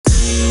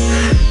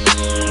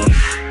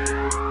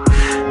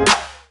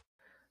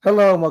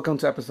Hello and welcome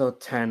to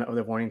episode 10 of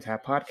the Warning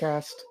Tap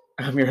podcast.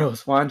 I'm your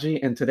host, Wanji,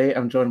 and today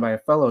I'm joined by a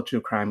fellow true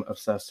crime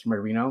obsessed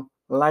Marino,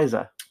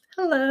 Liza.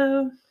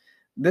 Hello.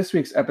 This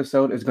week's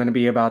episode is going to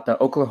be about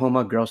the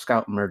Oklahoma Girl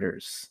Scout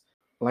murders.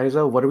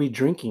 Liza, what are we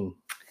drinking?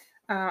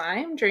 I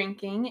am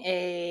drinking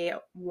a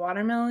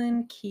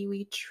watermelon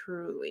kiwi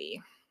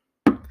Truly.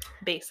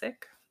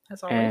 Basic,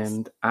 as always.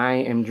 And I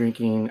am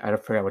drinking, I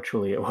forgot what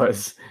Truly it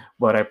was,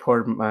 but I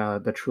poured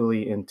the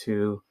Truly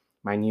into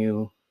my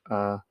new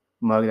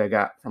mug that I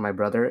got from my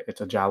brother.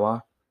 It's a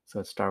Jawa, so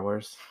it's Star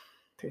Wars.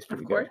 Tastes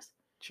pretty good.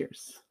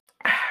 Cheers.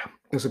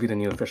 This will be the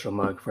new official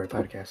mug for our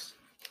podcast.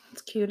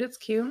 It's cute.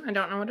 I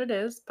don't know what it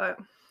is, but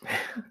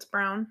it's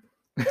brown.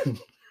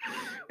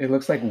 It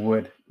looks like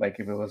wood, like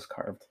if it was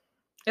carved.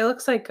 It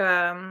looks like,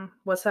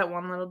 what's that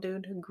one little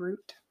dude?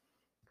 Groot?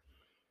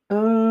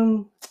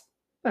 Not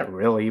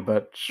really,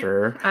 but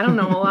sure. I don't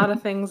know a lot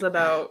of things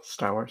about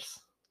Star Wars.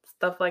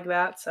 Stuff like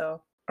that,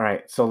 so. All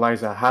right, so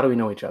Liza, how do we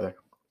know each other?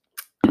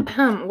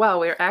 Well,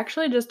 we were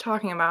actually just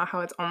talking about how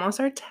it's almost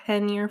our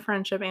 10-year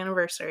friendship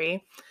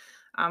anniversary.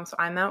 So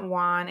I met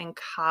Juan in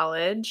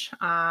college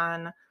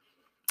on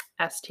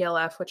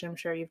STLF, which I'm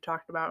sure you've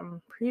talked about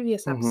in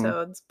previous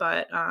episodes,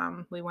 but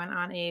we went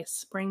on a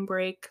spring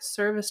break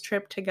service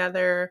trip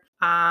together.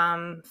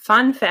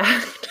 Fun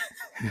fact,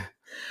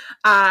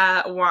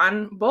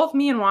 both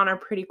me and Juan are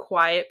pretty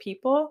quiet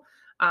people.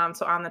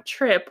 So on the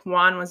trip,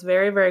 Juan was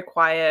very, very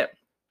quiet.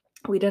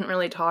 We didn't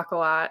really talk a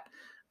lot.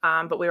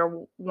 But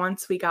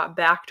once we got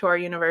back to our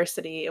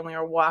university and we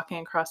were walking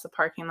across the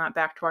parking lot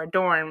back to our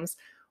dorms,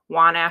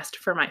 Juan asked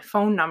for my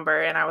phone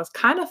number, and I was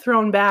kind of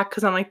thrown back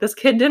because I'm like, this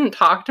kid didn't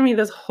talk to me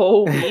this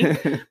whole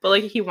week, but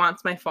like he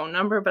wants my phone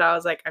number. But I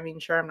was like, I mean,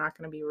 sure, I'm not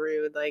going to be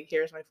rude. Like,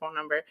 here's my phone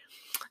number.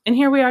 And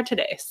here we are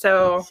today.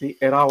 So see,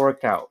 it all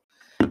worked out.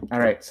 All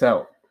right.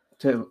 So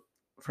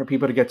for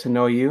people to get to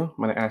know you,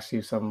 I'm going to ask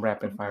you some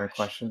rapid fire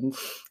questions.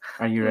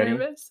 Are you ready?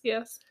 Nervous?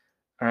 Yes.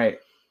 All right.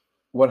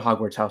 What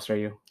Hogwarts house are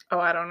you? Oh,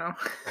 I don't know.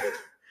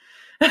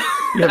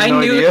 You have no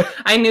idea?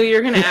 I knew you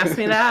were going to ask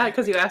me that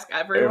because you ask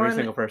everyone. Every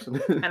single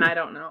person. And I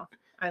don't know.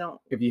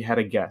 If you had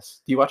a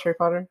guess. Do you watch Harry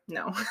Potter?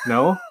 No.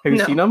 No? Have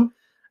you seen them?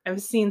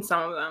 I've seen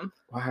some of them.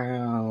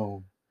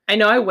 Wow. I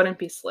know I wouldn't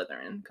be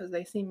Slytherin because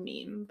they seem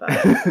mean, but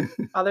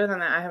other than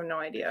that, I have no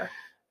idea.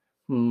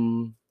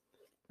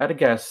 I'd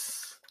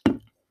guess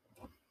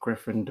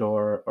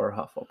Gryffindor or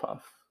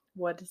Hufflepuff.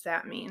 What does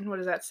that mean? What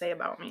does that say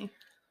about me?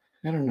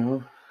 I don't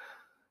know.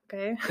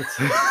 Okay.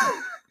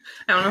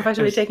 I don't know if I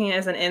should be taking it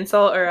as an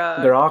insult or a...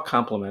 They're all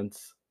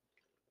compliments.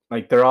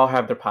 Like, they all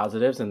have their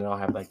positives, and they all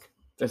have, like...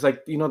 It's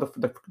like, you know, the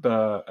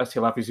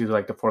STLF is usually,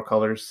 like, the 4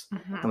 colors,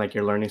 and, like,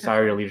 your learning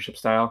style, your leadership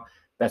style.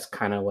 That's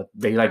kind of what...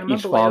 They, like,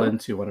 each fall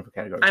into one of the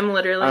categories.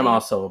 I'm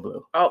also a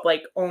blue. Oh,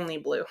 like, only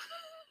blue.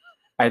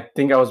 I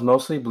think I was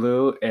mostly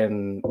blue,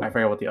 and I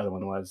forgot what the other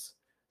one was.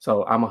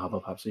 So, I'm a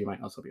Hufflepuff, so you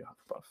might also be a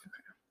Hufflepuff.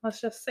 Okay.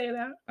 Let's just say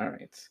that. All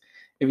right.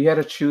 If you had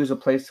to choose a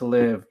place to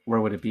live,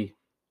 where would it be?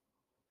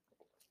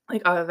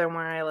 Like, other than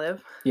where I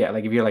live? Yeah,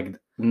 like if you're like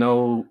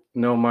no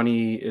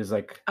money is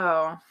like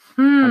an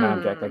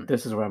object, like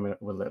this is where I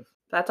would live.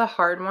 That's a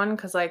hard one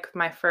because like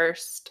my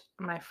first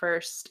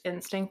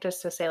instinct is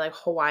to say like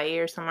Hawaii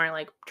or somewhere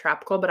like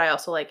tropical, but I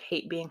also like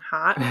hate being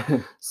hot.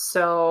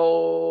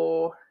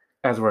 So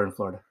as we're in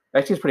Florida.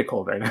 Actually, it's pretty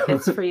cold right now.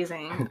 It's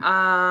freezing.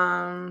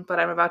 But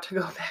I'm about to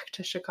go back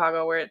to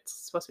Chicago where it's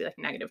supposed to be like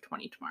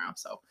 -20 tomorrow.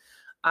 So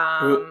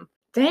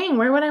dang,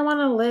 where would I want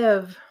to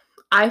live?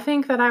 I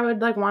think that I would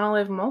like want to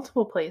live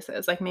multiple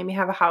places, like maybe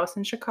have a house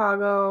in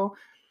Chicago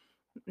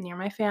near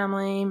my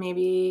family,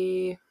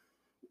 maybe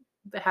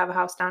have a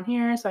house down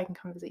here so I can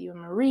come visit you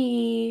and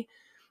Marie.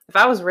 If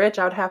I was rich,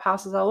 I would have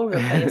houses all over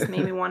the place,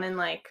 maybe one in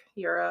like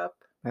Europe.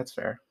 That's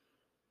fair.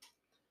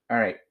 All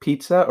right,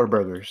 pizza or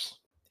burgers?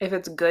 If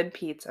it's good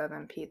pizza,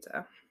 then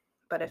pizza.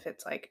 But if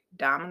it's like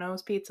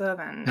Domino's pizza,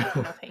 then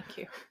no thank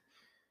you.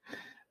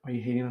 Why are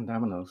you hating on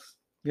Domino's?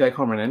 You like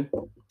Home Run-In?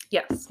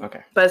 Yes.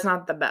 Okay. But it's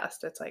not the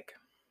best. It's like...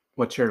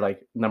 What's your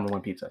like number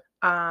 1 pizza?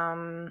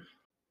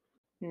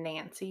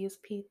 Nancy's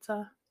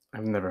Pizza.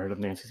 I've never heard of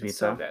Nancy's Pizza.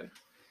 So good.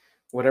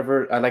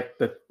 Whatever, I like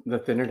the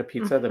thinner the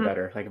pizza, the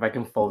better. Like if I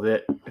can fold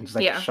it and just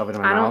like shove it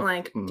in my mouth. I don't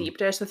like deep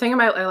dish. The thing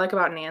I like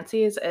about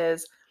Nancy's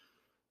is,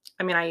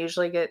 I mean, I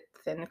usually get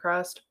thin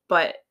crust,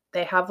 but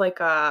they have like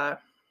a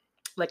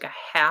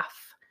half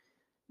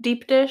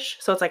deep dish,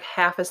 so it's like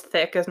half as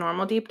thick as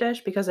normal deep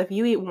dish, because if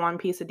you eat one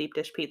piece of deep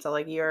dish pizza,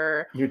 like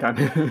you're done.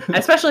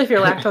 Especially if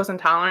you're lactose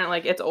intolerant,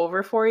 like it's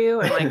over for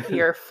you and like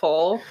you're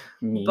full.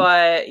 Me.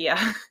 But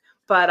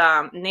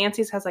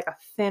Nancy's has like a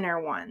thinner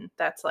one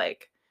that's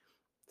like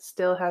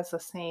still has the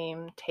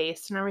same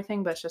taste and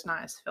everything, but it's just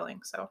not as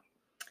filling, so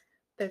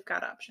they've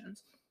got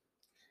options.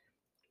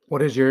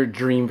 What is your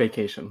dream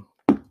vacation?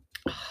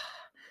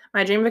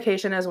 My dream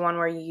vacation is one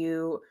where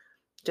you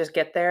just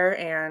get there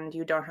and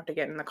you don't have to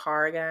get in the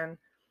car again.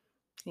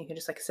 You can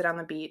just like sit on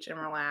the beach and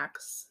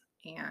relax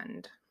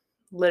and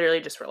literally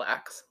just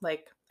relax.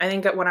 Like, I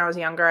think that when I was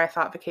younger, I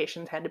thought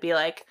vacations had to be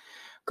like,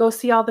 go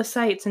see all the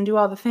sights and do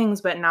all the things.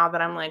 But now that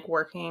I'm like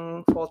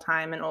working full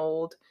time and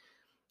old,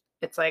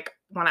 it's like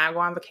when I go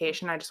on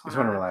vacation, I just want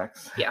to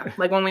relax. Yeah.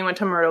 Like when we went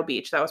to Myrtle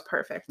Beach, that was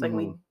perfect. Like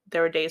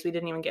there were days we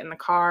didn't even get in the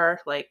car.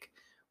 Like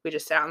we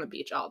just sat on the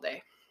beach all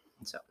day.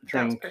 So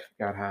drink,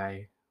 got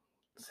high,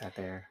 sat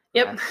there.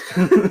 Yep.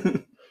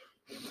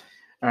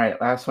 All right,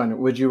 last one.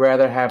 Would you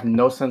rather have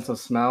no sense of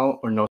smell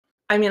or no?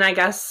 I mean, I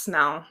guess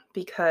smell,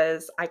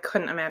 because I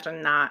couldn't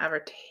imagine not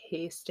ever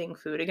tasting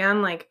food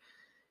again. Like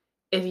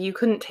if you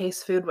couldn't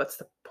taste food, what's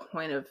the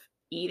point of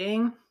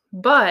eating?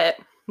 But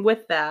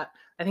with that,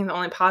 I think the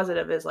only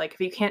positive is like if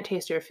you can't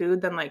taste your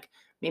food, then like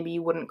maybe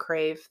you wouldn't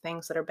crave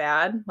things that are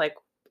bad. Like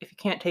if you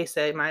can't taste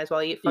it, you might as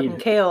well eat fucking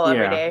kale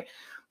every day.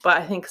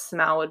 But I think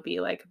smell would be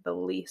like the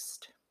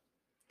least,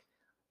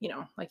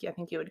 like I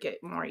think you would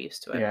get more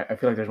used to it. Yeah, I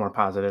feel like there's more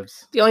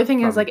positives. The only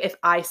thing is like if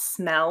I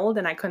smelled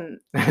and I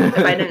couldn't, if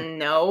I didn't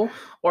know,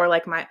 or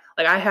like I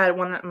had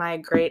my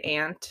great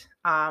aunt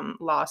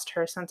lost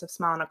her sense of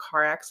smell in a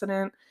car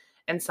accident.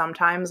 And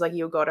sometimes like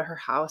you would go to her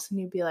house and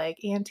you'd be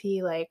like,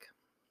 Auntie, like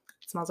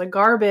it smells like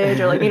garbage,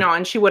 or like,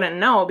 and she wouldn't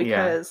know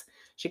because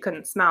she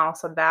couldn't smell.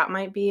 So that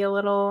might be a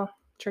little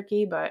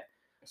tricky, but.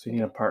 So you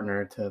need a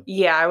partner to.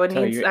 Yeah, I would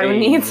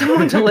need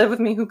someone to live with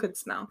me who could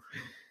smell.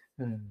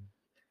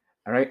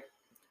 All right.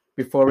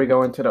 Before we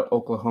go into the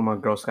Oklahoma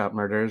Girl Scout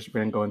murders, we're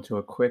going to go into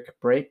a quick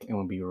break and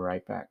we'll be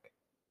right back.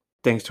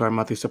 Thanks to our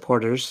monthly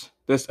supporters,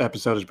 this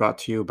episode is brought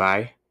to you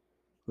by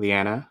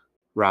Leanna,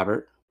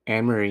 Robert,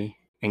 Anne Marie,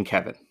 and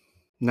Kevin.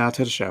 Now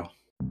to the show.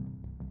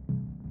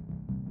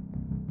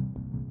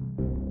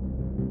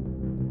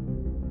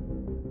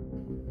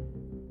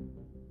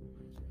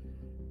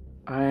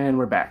 And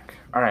we're back.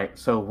 All right,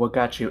 so what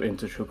got you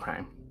into true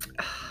crime?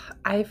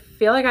 I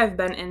feel like I've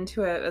been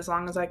into it as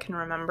long as I can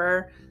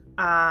remember.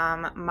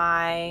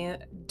 My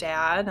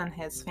dad and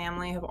his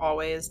family have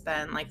always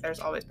been like, there's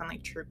always been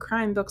like true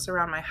crime books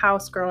around my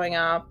house growing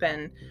up,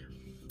 and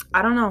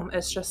I don't know,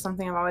 it's just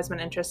something I've always been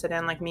interested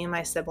in. Like me and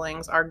my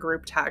siblings, our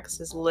group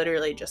text is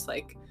literally just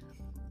like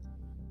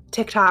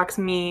TikToks,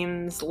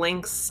 memes,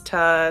 links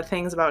to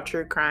things about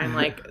true crime.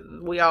 Like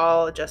we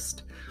all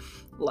just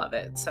love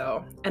it.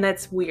 So, and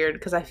it's weird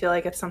because I feel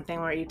like it's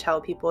something where you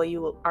tell people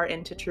you are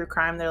into true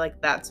crime, they're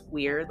like, that's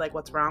weird, like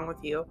what's wrong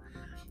with you?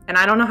 And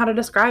I don't know how to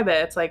describe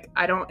it. It's like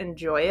I don't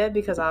enjoy it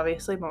because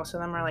obviously most of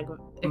them are like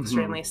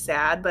extremely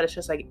sad, but it's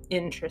just like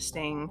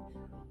interesting.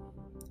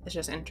 It's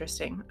just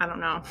interesting. I don't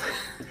know.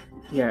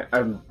 Yeah,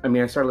 I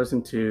mean, I started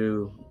listening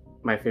to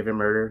My Favorite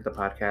Murder, the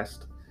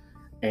podcast,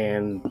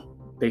 and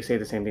they say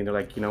the same thing. They're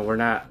like, we're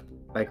not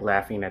like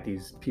laughing at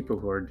these people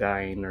who are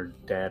dying or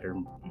dead or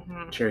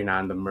cheering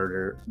on the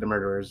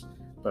murderers,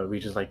 but we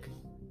just like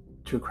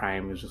true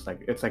crime is just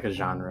like, it's like a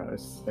genre.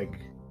 It's like,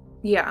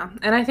 yeah,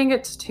 and I think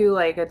it's too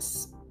like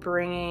it's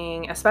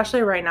bringing,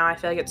 especially right now, I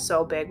feel like it's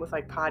so big with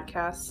like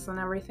podcasts and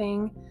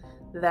everything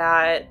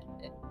that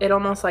it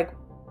almost like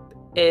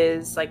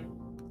is like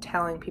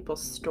telling people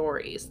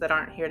stories that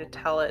aren't here to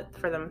tell it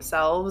for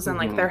themselves. And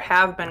like there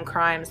have been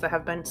crimes that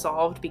have been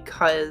solved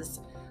because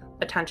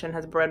attention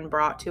has been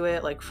brought to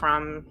it, like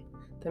from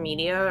the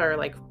media or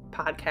like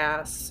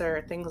podcasts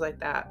or things like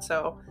that.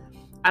 So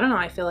I don't know,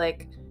 I feel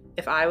like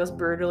if I was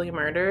brutally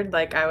murdered,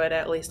 like I would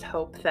at least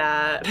hope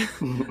that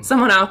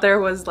someone out there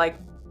was like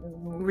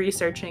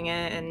researching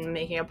it and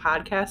making a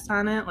podcast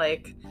on it,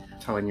 like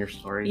telling your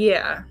story.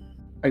 Yeah,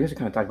 I guess we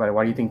kind of talked about it.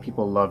 Why do you think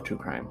people love true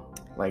crime?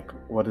 Like,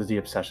 what is the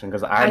obsession?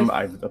 Because I'm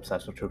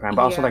obsessed with true crime,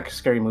 but also like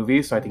scary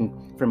movies. So I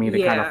think for me,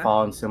 they kind of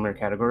fall in similar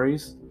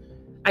categories.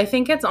 I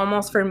think it's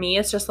almost, for me,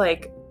 it's just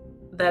like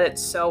that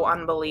it's so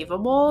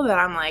unbelievable that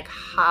I'm like,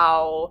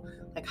 how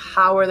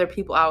are there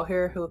people out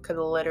here who could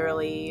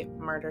literally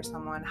murder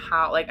someone?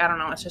 How, like, I don't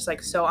know. It's just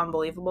like so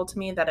unbelievable to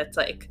me that it's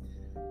like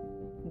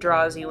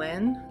draws you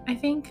in, I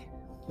think.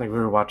 Like we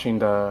were watching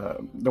the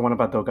one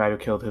about the guy who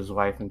killed his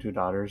wife and 2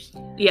 daughters.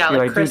 Yeah,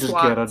 like Chris just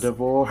Watts. Get a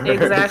divorce.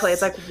 Exactly.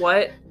 It's like,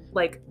 what?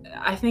 Like,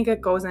 I think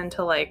it goes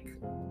into like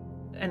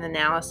an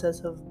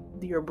analysis of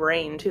your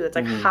brain too. It's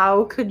like,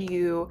 how could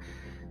you,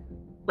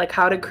 like,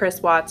 how did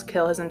Chris Watts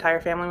kill his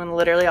entire family when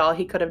literally all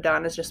he could have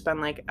done is just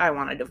been like, I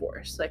want a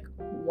divorce? Like,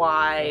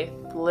 why?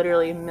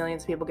 Literally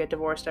millions of people get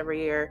divorced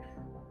every year,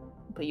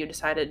 but you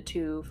decided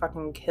to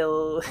fucking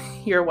kill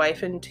your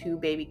wife and 2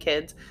 baby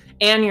kids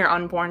and your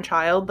unborn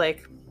child.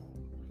 Like,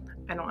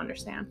 I don't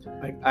understand.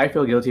 Like, I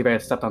feel guilty if I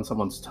had stepped on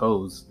someone's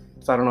toes.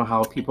 So I don't know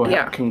how people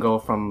can go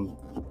from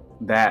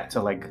that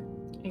to like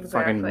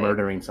fucking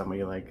murdering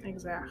somebody. Like,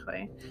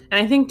 exactly.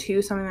 And I think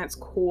too, something that's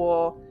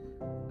cool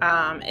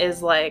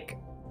is like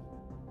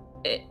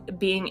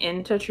being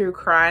into true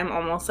crime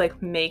almost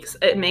like makes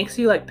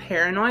you like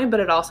paranoid, but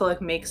it also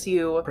like makes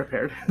you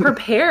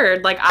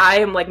prepared. Like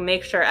I like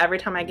make sure every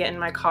time I get in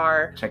my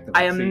car,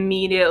 I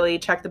immediately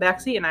check the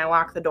backseat and I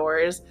lock the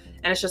doors.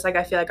 And it's just like,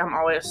 I feel like I'm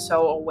always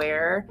so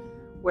aware.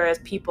 Whereas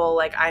people,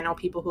 like, I know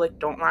people who like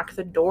don't lock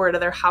the door to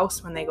their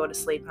house when they go to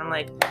sleep. And I'm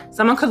like,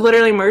 someone could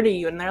literally murder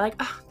you. And they're like,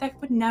 oh, that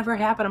would never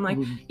happen. I'm like,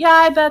 yeah,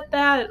 I bet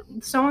that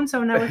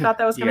so-and-so never thought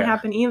that was going to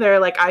happen either.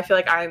 Like, I feel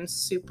like I'm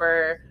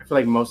super... I feel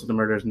like most of the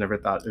murders never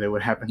thought that it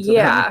would happen to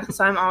them.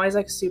 So I'm always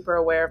like super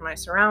aware of my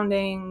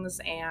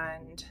surroundings.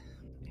 And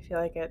I feel feel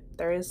like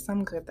there is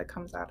some good that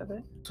comes out of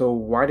it. So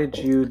why did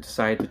you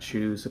decide to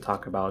choose to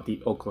talk about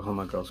the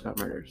Oklahoma Girl Scout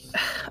murders?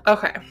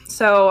 Okay,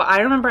 so I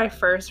remember I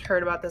first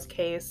heard about this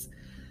case.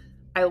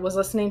 I was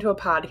listening to a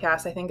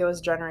podcast, I think it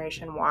was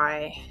Generation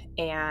Y,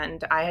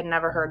 and I had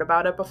never heard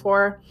about it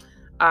before.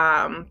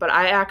 But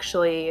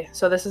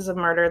so this is a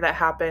murder that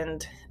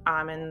happened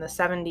in the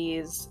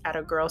 70s at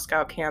a Girl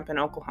Scout camp in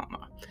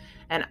Oklahoma.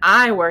 And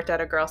I worked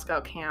at a Girl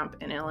Scout camp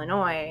in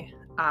Illinois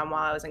while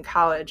I was in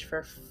college.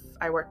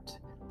 I worked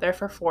there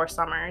for 4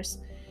 summers.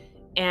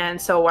 And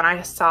so when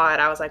I saw it,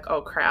 I was like, oh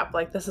crap,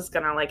 like this is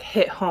gonna like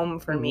hit home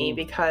for me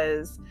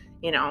because,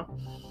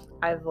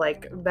 I've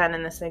like been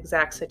in this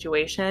exact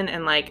situation,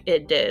 and like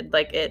it did.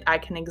 I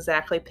can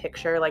exactly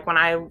picture, like when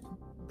I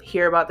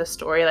hear about the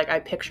story, like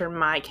I picture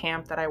my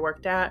camp that I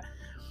worked at,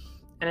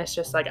 and it's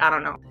just like, I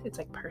don't know, it's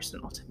like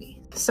personal to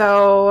me.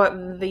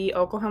 So the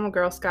Oklahoma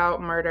Girl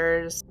Scout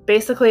murders,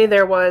 basically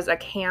there was a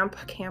Camp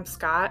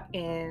Scott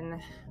in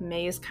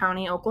Mays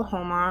County,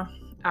 Oklahoma,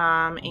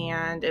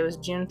 and it was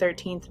June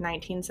 13th,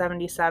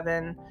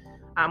 1977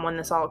 when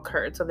this all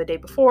occurred. So the day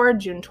before,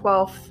 June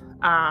 12th,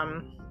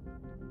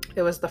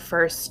 it was the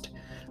first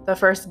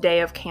day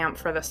of camp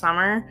for the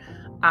summer.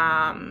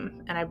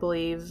 And I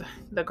believe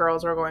the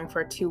girls were going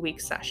for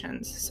 2-week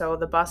sessions. So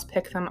the bus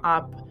picked them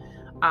up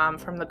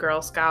from the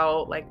Girl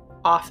Scout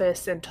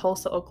office in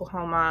Tulsa,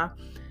 Oklahoma.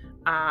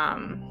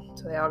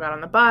 So they all got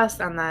on the bus,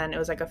 and then it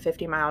was like a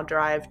 50-mile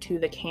drive to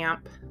the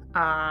camp.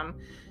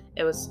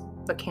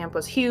 The camp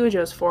was huge. It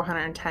was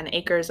 410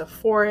 acres of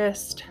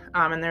forest,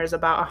 and there was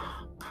about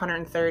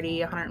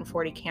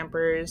 140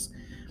 campers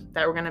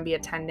that were going to be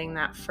attending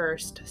that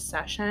first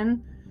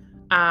session.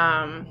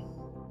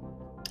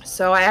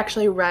 So I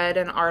actually read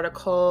an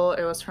article.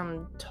 It was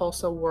from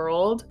Tulsa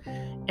World,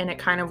 and it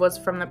kind of was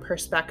from the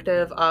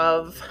perspective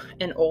of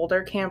an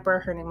older camper.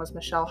 Her name was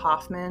Michelle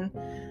Hoffman,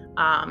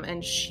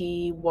 and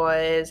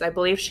I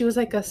believe she was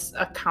like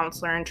a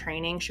counselor in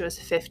training. She was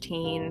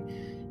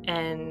 15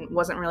 and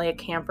wasn't really a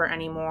camper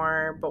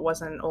anymore, but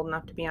wasn't old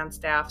enough to be on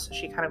staff, so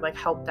she kind of like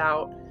helped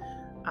out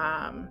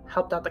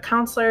the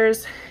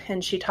counselors.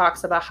 And she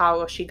talks about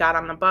how she got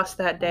on the bus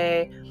that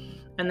day,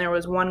 and there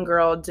was one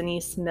girl,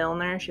 Denise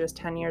Milner. She was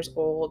 10 years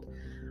old,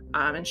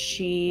 and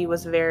she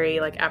was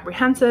very like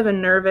apprehensive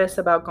and nervous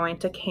about going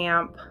to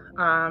camp.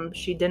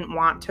 She didn't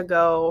want to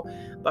go,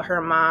 but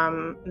her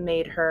mom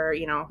made her,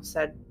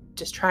 said,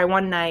 just try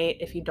one night.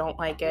 If you don't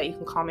like it, you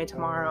can call me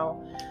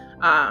tomorrow.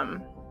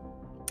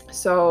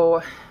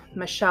 So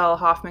Michelle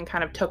Hoffman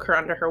kind of took her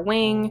under her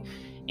wing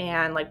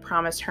and like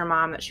promised her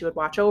mom that she would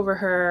watch over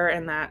her,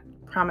 and that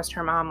promised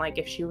her mom, like,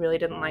 if she really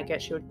didn't like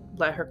it, she would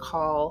let her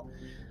call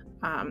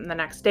the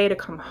next day to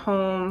come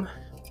home.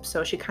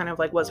 So she kind of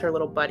like was her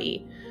little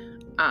buddy,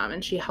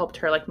 and she helped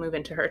her like move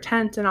into her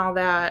tent and all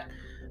that.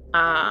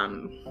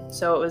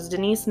 So it was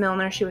Denise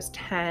Milner, she was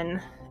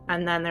 10,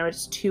 and then there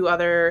was 2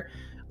 other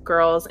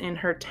girls in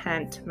her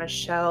tent.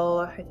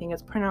 Michelle, I think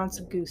it's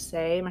pronounced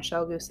Gousset,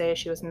 Michelle Gousset,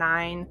 she was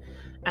 9,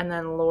 and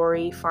then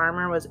Lori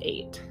Farmer was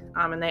 8,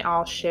 and they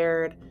all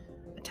shared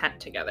a tent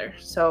together.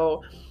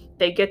 So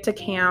they get to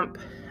camp,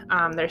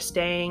 they're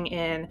staying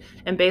in,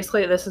 and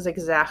basically this is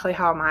exactly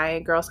how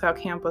my Girl Scout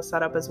camp was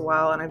set up as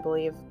well, and I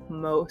believe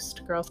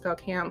most Girl Scout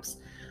camps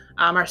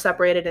are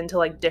separated into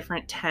like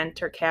different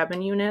tent or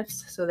cabin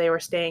units. So they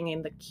were staying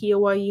in the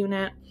Kiowa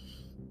unit,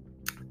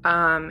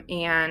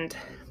 and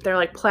they're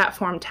like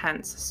platform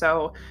tents.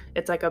 So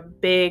it's like a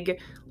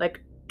big,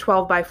 like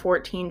 12 by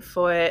 14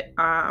 foot,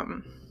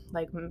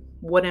 like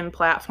wooden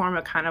platform.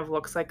 It kind of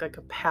looks like a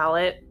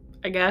pallet,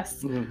 I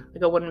guess,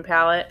 like a wooden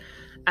pallet.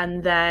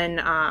 And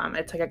then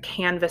it's like a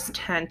canvas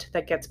tent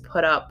that gets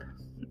put up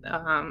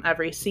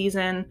every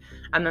season,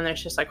 and then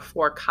there's just like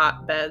 4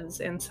 cot beds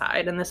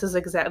inside. And this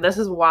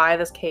is why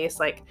this case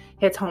like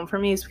hits home for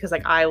me, is because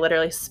like I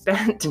literally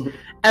spent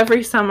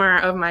every summer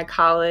of my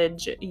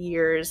college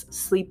years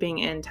sleeping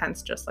in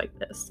tents just like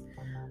this.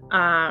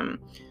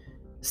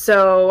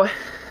 So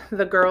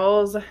the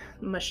girls,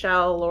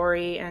 Michelle,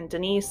 Lori, and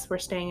Denise, were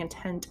staying in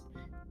tent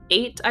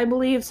 8, I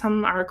believe.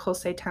 Some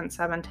articles say tent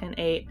 7, tent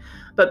 8,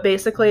 but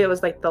basically it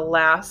was like the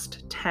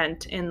last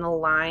tent in the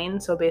line.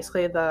 So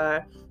basically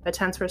the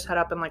tents were set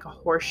up in like a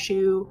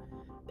horseshoe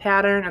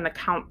pattern, and the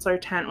counselor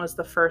tent was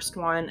the first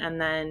one,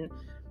 and then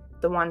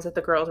the ones that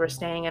the girls were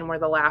staying in were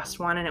the last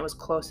one, and it was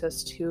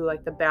closest to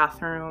like the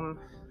bathroom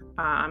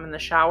and the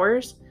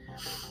showers.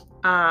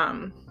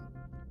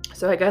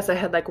 So I guess it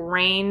had like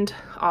rained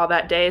all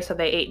that day, so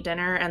they ate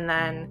dinner, and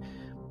then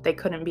they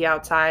couldn't be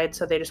outside,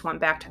 so they just went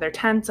back to their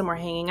tents and were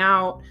hanging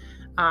out.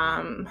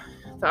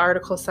 The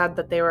article said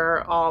that they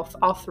were all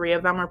 3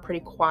 of them were pretty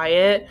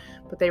quiet,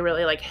 but they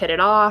really like hit it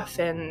off,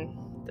 and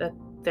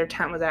their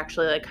tent was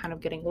actually like kind of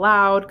getting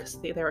loud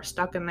because they were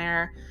stuck in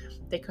there.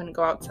 They couldn't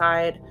go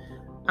outside.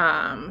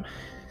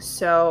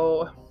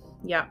 So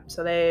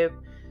they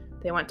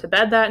went to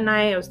bed that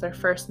night. It was their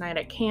first night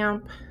at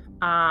camp.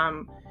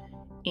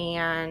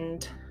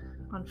 And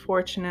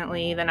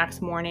unfortunately, the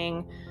next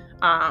morning,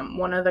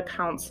 one of the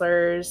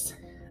counselors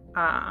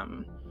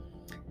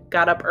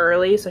got up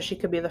early so she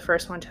could be the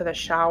first one to the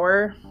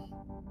shower.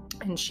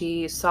 and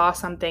she saw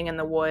something in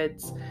the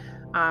woods,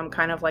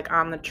 kind of like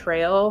on the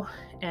trail,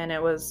 and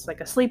it was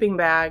like a sleeping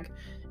bag.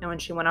 And when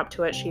she went up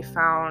to it, she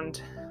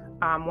found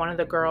one of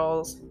the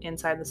girls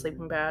inside the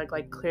sleeping bag,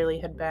 like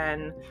clearly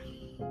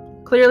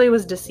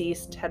was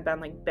deceased, had been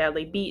like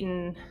badly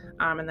beaten.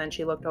 And then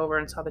she looked over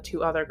and saw the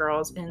two other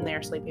girls in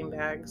their sleeping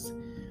bags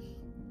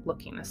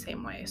looking the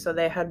same way. So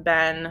they had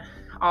been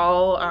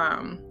all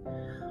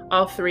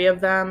three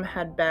of them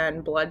had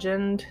been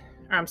bludgeoned.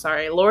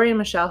 Lori and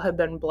Michelle had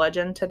been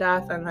bludgeoned to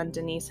death, and then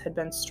Denise had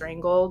been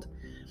strangled.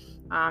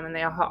 And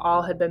they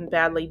all had been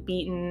badly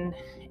beaten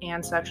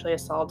and sexually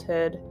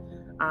assaulted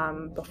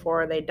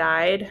before they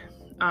died.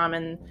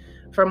 And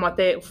from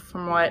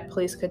what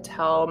police could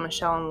tell,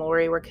 Michelle and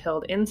Lori were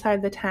killed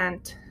inside the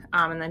tent,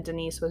 and then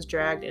Denise was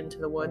dragged into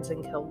the woods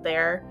and killed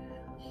there.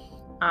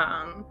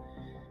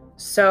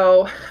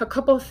 So a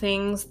couple of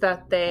things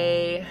that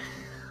that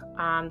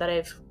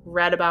I've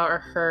read about or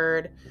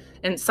heard,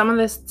 and some of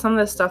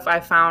this stuff I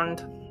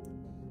found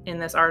in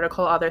this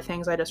article, other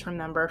things I just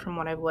remember from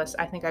what I've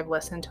listened. I think I've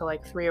listened to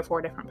like 3 or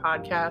 4 different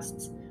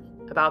podcasts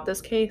about this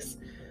case.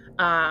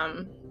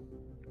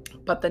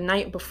 But the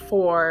night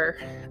before,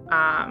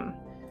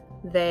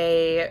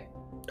 the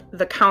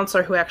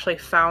counselor who actually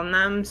found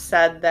them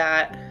said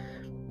that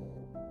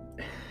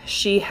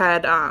she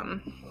had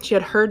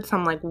heard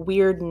some like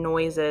weird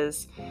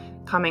noises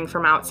coming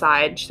from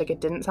outside. She's like,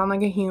 it didn't sound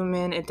like a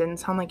human, it didn't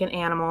sound like an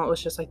animal, it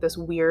was just like this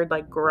weird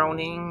like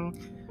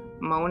groaning,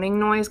 moaning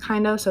noise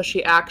kind of. So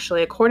she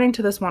actually, according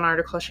to this one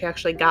article, she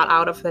actually got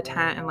out of the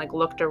tent and like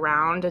looked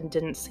around and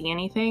didn't see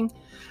anything.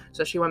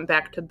 So she went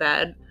back to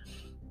bed.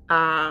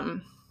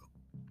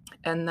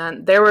 And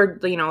then they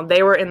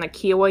were in the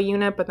Kiowa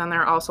unit, but then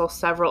there are also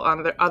several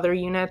other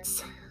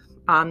units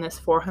on this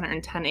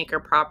 410-acre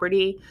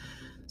property.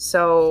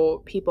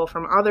 So people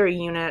from other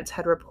units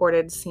had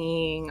reported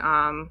seeing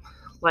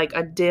like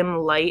a dim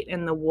light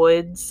in the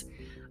woods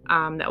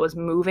that was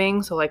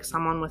moving. So like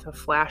someone with a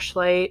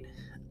flashlight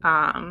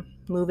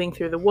moving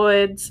through the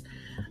woods.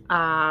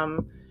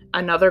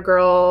 Another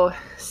girl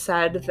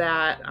said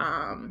that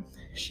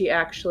she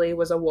actually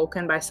was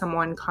awoken by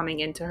someone coming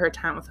into her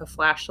tent with a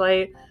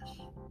flashlight,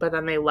 but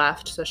then they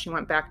left, so she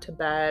went back to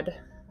bed.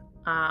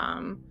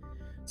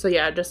 So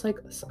yeah, just like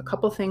a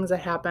couple things that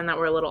happened that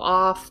were a little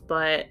off,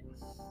 but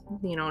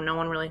no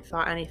one really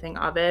thought anything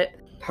of it.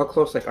 How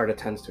close like are the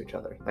tents to each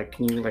other? Like,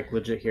 can you like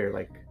legit hear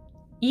like?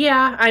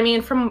 Yeah, I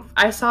mean,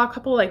 I saw a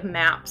couple like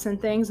maps and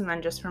things, and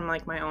then just from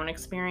like my own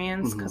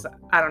experience, because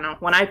I don't know,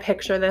 when I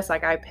picture this,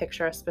 like I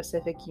picture a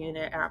specific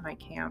unit at my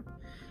camp.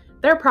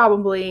 They're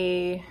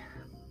probably,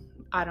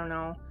 I don't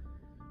know,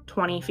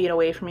 20 feet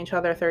away from each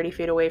other, 30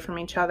 feet away from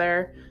each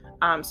other.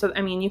 So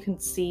I mean, you can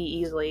see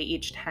easily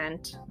each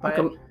tent. But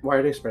Why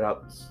are they spread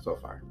out so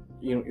far?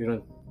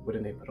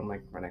 Wouldn't they put them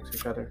like right next to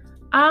each other?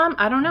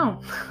 I don't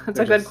know. That's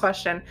a good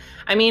question.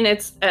 I mean,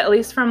 it's at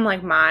least from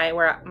like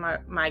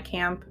my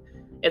camp,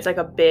 it's like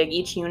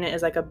each unit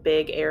is like a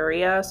big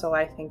area. So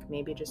I think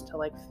maybe just to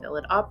like fill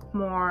it up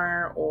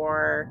more,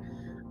 or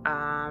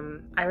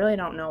I really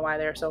don't know why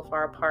they're so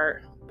far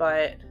apart,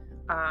 but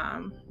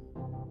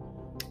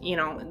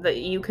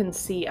you can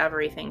see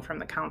everything from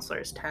the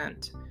counselor's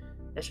tent.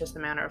 It's just a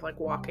matter of like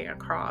walking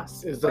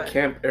across. Is the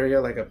camp area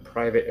like a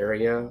private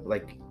area?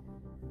 Like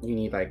you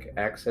need like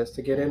access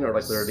to get in, or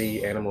like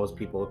literally animals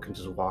people can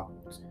just walk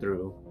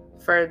through?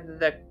 For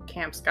the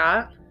Camp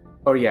Scott?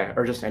 Oh yeah,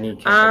 or just any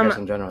camp, I guess,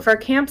 in general. For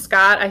Camp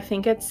Scott, I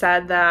think it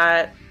said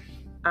that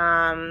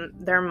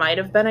there might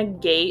have been a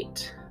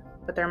gate,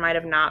 but there might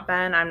have not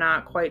been. I'm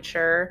not quite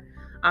sure.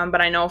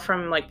 But I know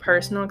from like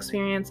personal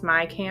experience,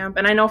 my camp,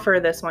 and I know for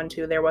this one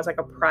too, there was like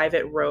a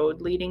private road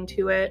leading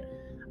to it.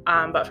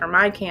 But for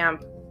my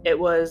camp, it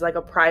was like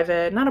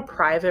not a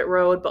private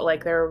road, but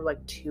like there were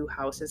like 2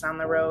 houses on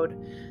the road.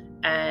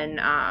 And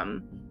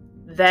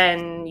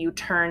then you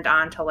turned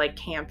onto like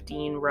Camp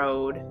Dean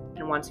Road.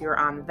 And once you were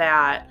on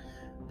that,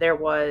 there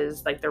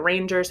was like the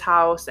ranger's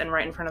house. And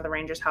right in front of the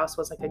ranger's house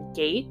was like a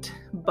gate.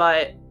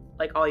 But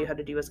like all you had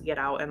to do was get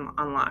out and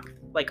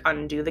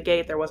undo the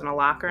gate. There wasn't a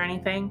lock or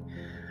anything.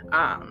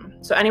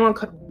 So anyone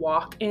could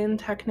walk in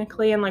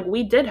technically. And like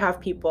we did have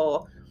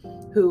people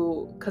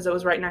because it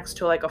was right next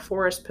to like a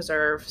forest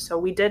preserve, so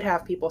we did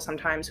have people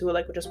sometimes who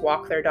like would just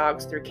walk their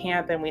dogs through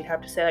camp, and we'd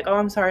have to say like, oh,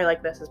 I'm sorry,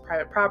 like this is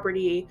private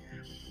property,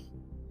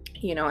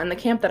 and the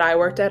camp that I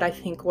worked at I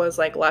think was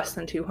like less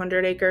than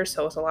 200 acres,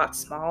 so it's a lot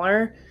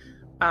smaller.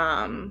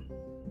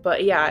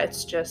 But yeah,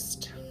 it's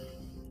just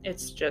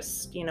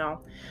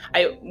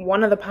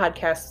one of the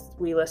podcasts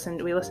we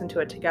listened to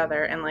it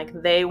together, and like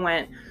they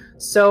went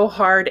so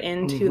hard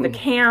into the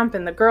camp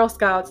and the Girl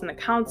Scouts, and the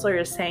counselor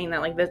is saying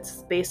that like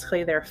that's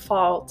basically their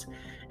fault,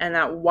 and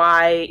that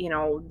why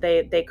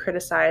they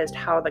criticized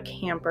how the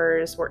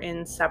campers were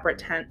in separate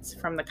tents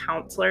from the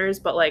counselors.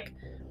 But like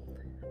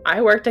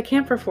I worked at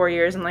camp for 4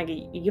 years, and like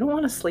you don't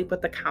want to sleep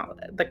with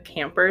the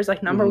campers.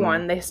 Like number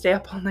one, they stay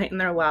up all night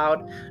and they're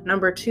loud.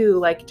 Number two,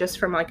 like just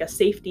from like a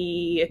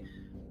safety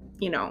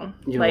you know,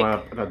 You don't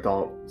want an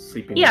adult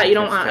sleeping. Yeah, in you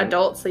don't kids' want tent.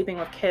 adults sleeping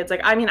with kids.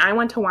 Like, I mean, I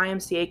went to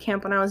YMCA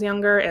camp when I was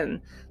younger,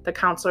 and the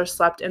counselor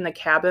slept in the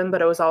cabin,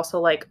 but it was also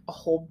like a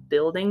whole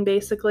building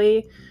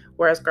basically.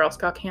 Whereas Girl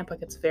Scout camp, like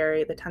the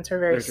tents are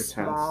very There's your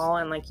small,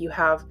 and like you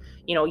have,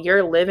 you know,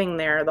 you're living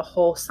there the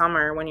whole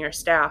summer when you're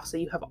staff, so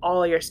you have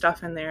all your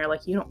stuff in there.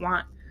 Like, you don't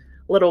want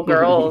little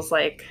girls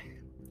like,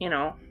 you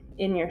know,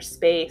 in your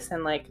space,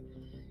 and like,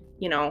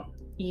 you know,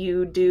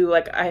 you do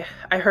like I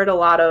heard a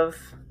lot of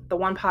the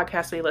one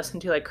podcast we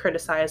listened to like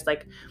criticized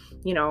like,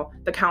 you know,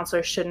 the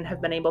counselors shouldn't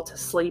have been able to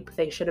sleep.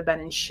 They should have been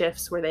in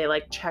shifts where they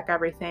like check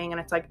everything.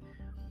 And it's like,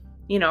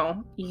 you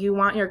know, you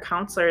want your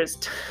counselors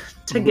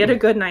to get a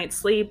good night's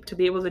sleep, to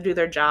be able to do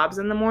their jobs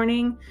in the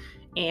morning.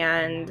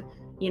 And,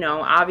 you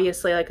know,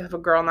 obviously, like if a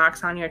girl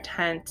knocks on your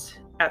tent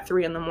at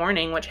 3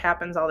 a.m, which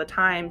happens all the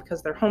time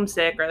because they're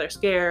homesick or they're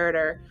scared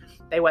or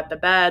they wet the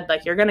bed,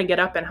 like you're going to get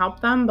up and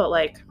help them. But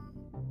like,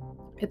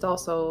 it's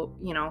also,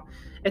 you know,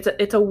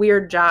 it's a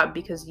weird job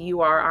because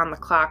you are on the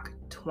clock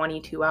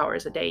 22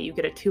 hours a day. You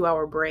get a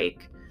 2-hour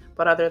break.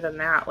 But other than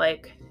that,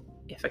 like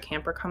if a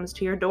camper comes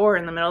to your door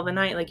in the middle of the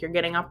night, like you're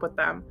getting up with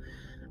them.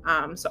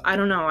 So I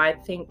don't know. I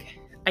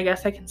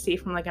guess I can see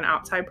from like an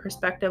outside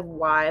perspective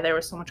why there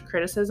was so much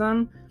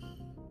criticism,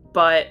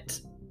 but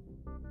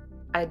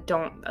I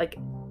don't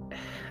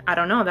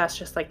know. That's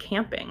just like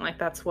camping. Like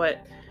that's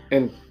what.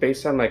 And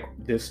based on like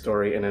this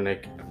story and then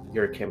like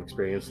your camp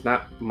experience,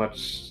 not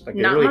much like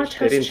not really, much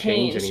has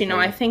changed. You know,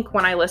 I think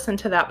when I listened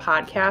to that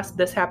podcast,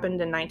 this happened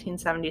in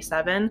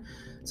 1977,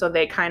 so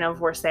they kind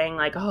of were saying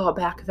like, oh,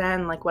 back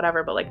then, like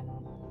whatever, but like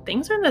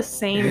things are the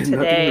same today.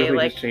 Nothing really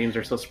like changed.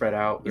 They're still spread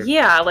out.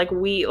 Yeah, like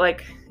we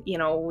like, you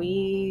know,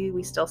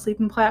 we still sleep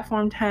in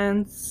platform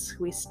tents.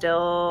 We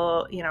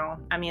still, you know,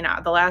 I mean,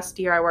 the last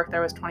year I worked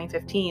there was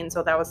 2015,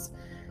 so that was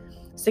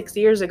 6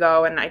 years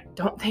ago, and I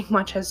don't think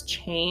much has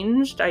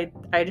changed. I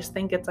just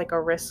think it's like a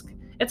risk.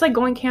 It's like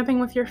going camping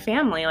with your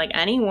family. Like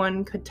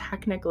anyone could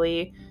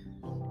technically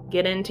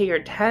get into your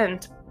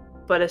tent,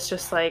 but it's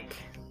just like,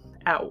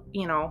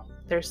 you know,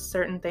 there's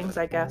certain things,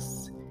 I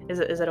guess. Is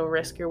it a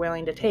risk you're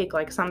willing to take?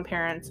 Like some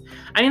parents,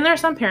 I mean, there are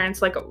some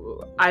parents like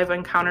I've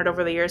encountered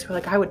over the years who are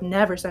like, I would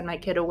never send my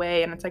kid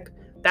away. And it's like,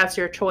 that's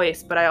your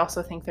choice. But I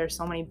also think there's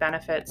so many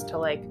benefits to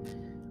like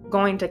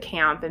going to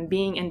camp and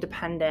being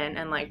independent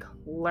and like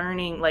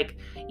learning. Like,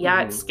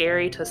 yeah, It's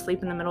scary to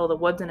sleep in the middle of the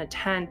woods in a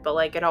tent, but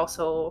like it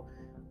also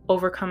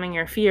overcoming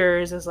your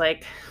fears is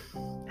like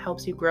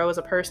helps you grow as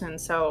a person.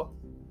 So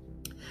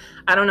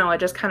I don't know. I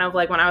just kind of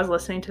like when I was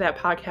listening to that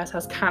podcast, I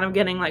was kind of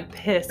getting like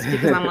pissed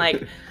because I'm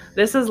like,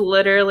 this is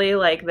literally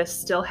like this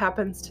still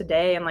happens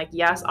today. And like,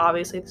 yes,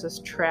 obviously this is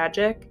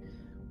tragic,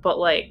 but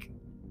like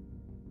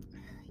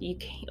you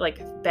can't,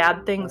 like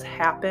bad things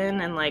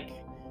happen and like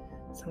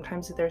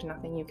sometimes there's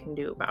nothing you can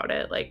do about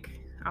it. Like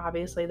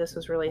obviously this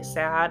was really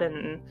sad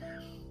and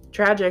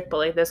tragic, but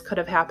like this could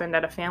have happened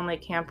at a family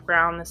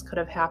campground. This could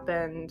have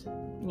happened,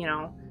 you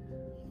know,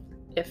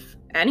 if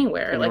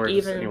anywhere like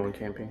even anyone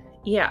camping.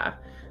 Yeah.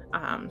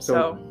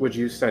 So would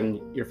you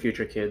send your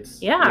future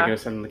kids? Yeah. You're gonna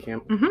send them to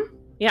camp? Mm-hmm.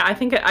 Yeah, I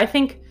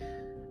think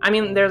I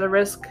mean there's a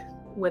risk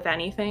with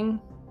anything.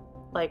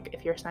 Like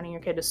if you're sending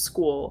your kid to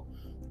school,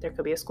 there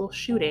could be a school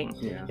shooting.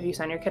 Yeah. If you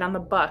send your kid on the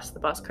bus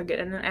could get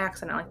in an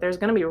accident. Like there's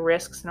gonna be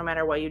risks no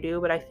matter what you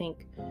do, but I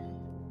think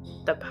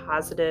the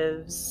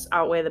positives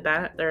outweigh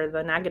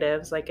the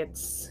negatives. Like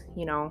it's,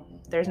 you know,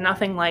 there's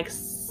nothing like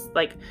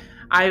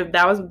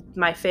that was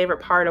my favorite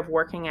part of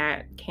working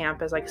at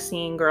camp is like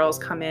seeing girls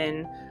come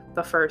in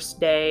the first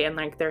day and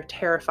like they're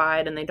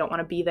terrified and they don't want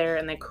to be there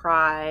and they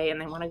cry and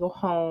they want to go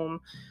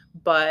home,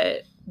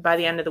 but by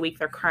the end of the week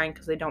they're crying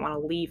because they don't want to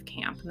leave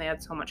camp and they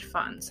had so much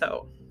fun.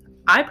 So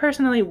I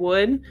personally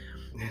would,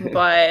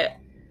 but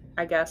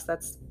I guess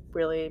that's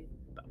really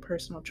a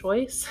personal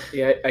choice.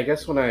 Yeah, I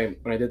guess when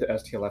I did the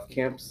STLF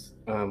camps,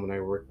 when I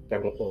worked,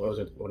 it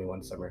was only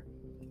one summer,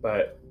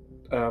 but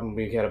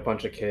we had a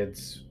bunch of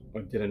kids.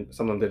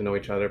 Some of them didn't know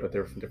each other, but they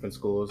were from different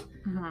schools.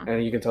 Mm-hmm.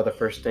 And you can tell the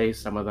first day,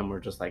 some of them were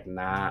just like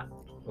not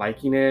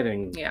liking it,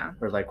 and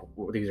were like,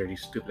 these are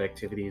these stupid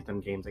activities,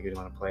 them games that you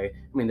didn't want to play.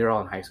 I mean, they're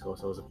all in high school,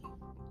 so it was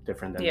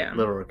different than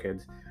littler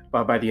kids.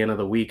 But by the end of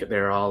the week,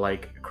 they're all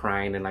like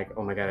crying and like,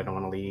 oh my god, I don't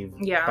want to leave.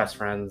 Yeah, best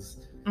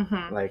friends.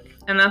 Mm-hmm. Like,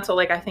 and that's what,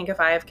 like, I think if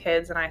I have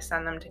kids and I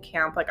send them to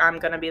camp, like, I'm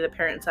gonna be the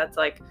parent that's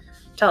like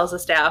tells the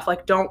staff,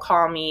 like, don't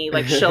call me,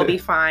 like, she'll be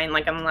fine,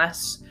 like,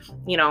 unless,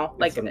 you know,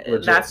 like,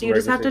 that's, you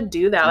just have to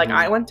do that. Mm-hmm. Like,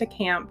 I went to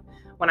camp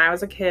when I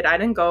was a kid. I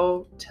didn't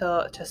go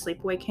to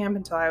sleepaway camp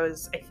until I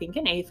was, I think,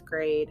 in 8th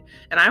grade,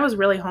 and I was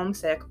really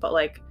homesick, but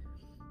like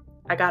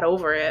I got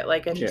over it.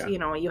 Like, it's just, you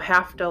know, you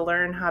have to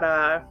learn how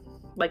to,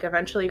 like,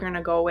 eventually you're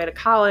gonna go away to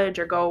college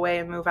or go away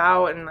and move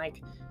out, and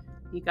like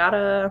you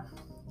gotta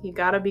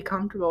be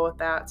comfortable with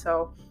that.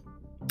 So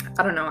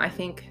I don't know. I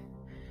think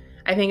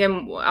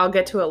I'll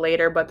get to it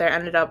later, but there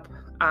ended up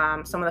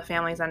some of the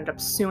families ended up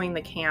suing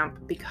the camp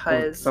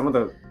because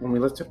when we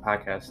listened to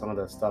podcasts, some of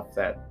the stuff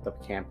that the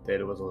camp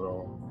did was a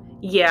little.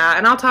 Yeah,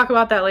 and I'll talk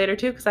about that later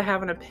too because I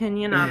have an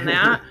opinion on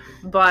that.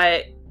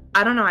 But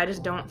I don't know. I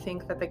just don't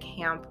think that the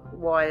camp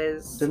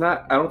was.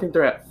 I don't think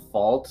they're at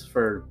fault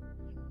for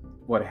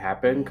what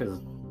happened, because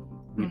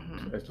we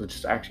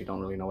just actually don't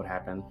really know what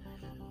happened.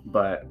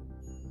 But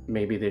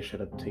maybe they should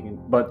have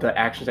taken. But the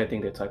actions I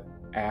think they took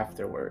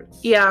afterwards.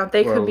 Yeah,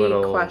 they could be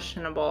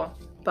questionable.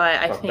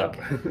 But I think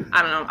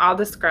I don't know. I'll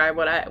describe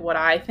what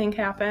I think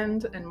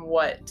happened and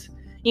what,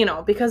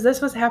 because this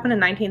was happened in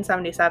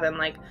 1977.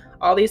 Like,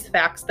 all these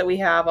facts that we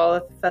have, all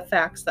of the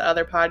facts that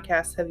other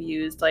podcasts have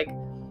used, like,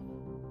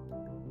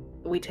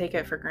 we take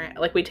it for granted.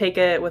 Like, we take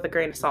it with a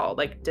grain of salt.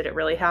 Like, did it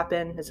really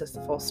happen? Is this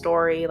the full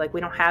story? Like, we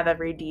don't have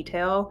every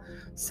detail.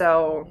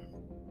 So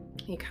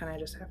you kind of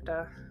just have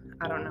to,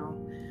 I don't know.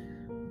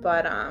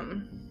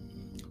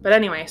 But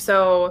anyway,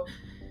 so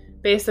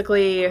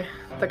basically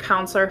the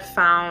counselor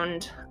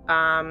found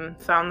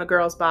the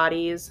girls'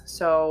 bodies.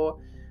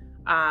 So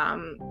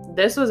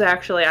this was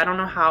actually, I don't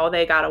know how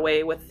they got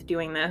away with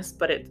doing this,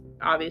 but it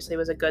obviously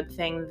was a good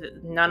thing.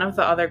 None of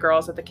the other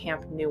girls at the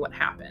camp knew what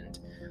happened.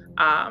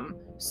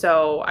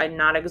 So I'm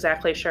not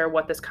exactly sure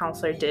what this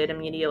counselor did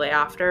immediately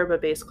after,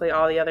 but basically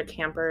all the other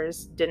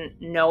campers didn't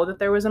know that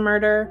there was a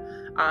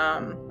murder.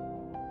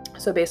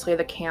 So basically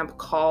the camp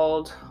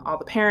called all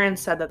the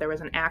parents, said that there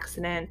was an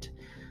accident,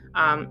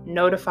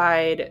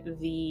 notified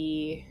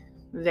the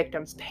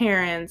victim's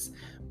parents,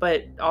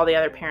 but all the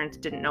other parents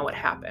didn't know what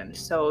happened.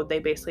 So they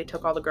basically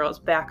took all the girls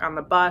back on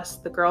the bus.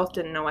 The girls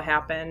didn't know what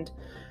happened.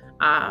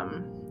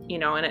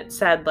 And it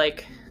said,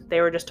 like, they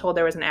were just told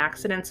there was an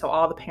accident. So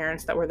all the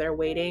parents that were there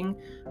waiting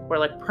were,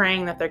 like,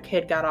 praying that their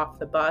kid got off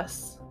the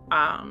bus,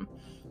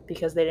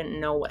 because they didn't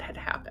know what had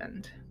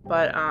happened.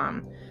 But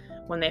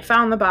when they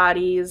found the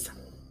bodies,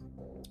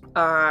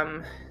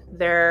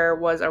 there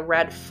was a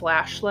red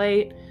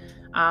flashlight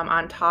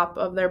on top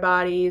of their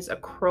bodies. A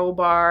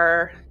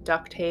crowbar,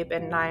 duct tape,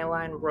 and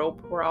nylon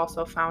rope were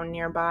also found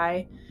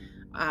nearby.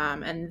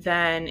 And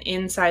then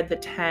inside the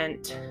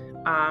tent,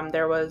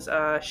 there was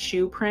a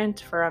shoe print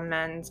for a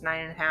men's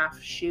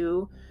 9.5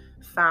 shoe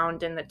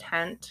found in the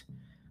tent.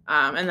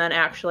 And then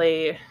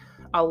actually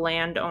a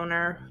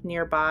landowner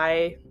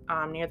nearby,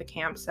 near the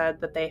camp,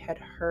 said that they had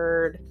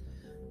heard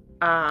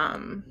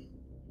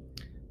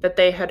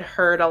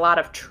a lot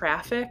of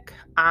traffic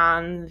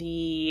on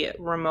the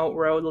remote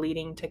road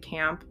leading to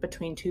camp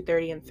between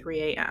 2:30 and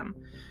 3 a.m.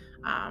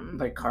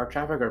 Like car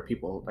traffic or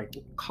people? Like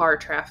car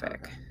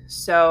traffic. Okay.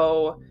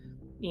 So,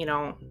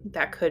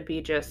 that could be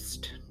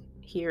just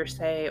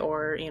hearsay,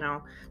 or,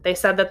 they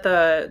said that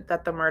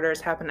the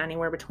murders happened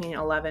anywhere between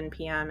 11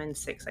 p.m. and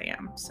 6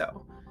 a.m.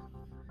 So,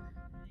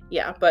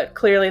 yeah, but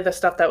clearly the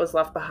stuff that was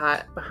left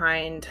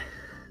behind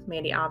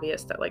made it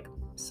obvious that, like,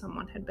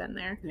 someone had been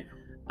there. Yeah.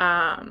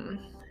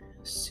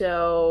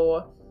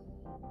 So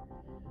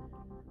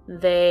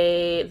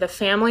the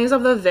families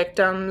of the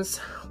victims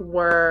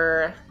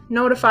were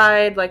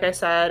notified, like I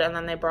said, and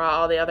then they brought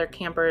all the other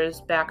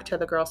campers back to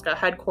the Girl Scout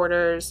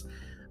headquarters,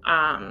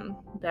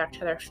 back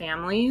to their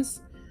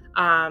families.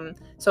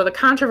 So the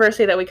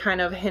controversy that we kind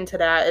of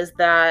hinted at is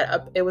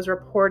that it was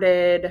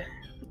reported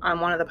on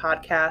one of the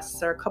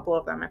podcasts, or a couple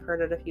of them, I've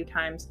heard it a few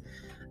times,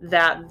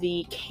 that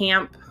the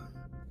camp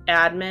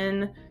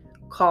admin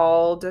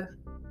called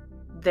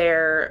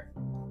their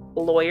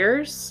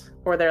lawyers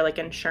or their, like,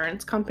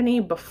 insurance company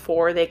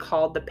before they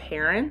called the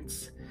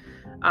parents,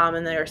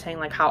 and they were saying,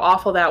 like, how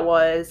awful that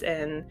was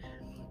and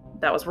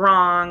that was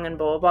wrong and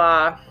blah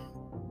blah blah.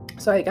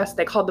 So I guess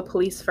they called the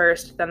police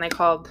first, then they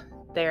called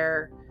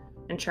their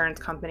insurance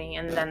company,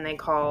 and then they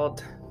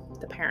called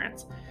the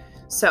parents.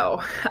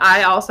 So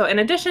I also, in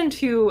addition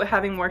to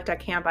having worked at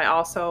camp, I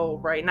also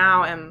right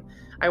now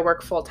I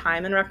work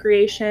full-time in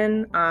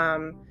recreation.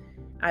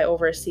 I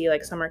oversee,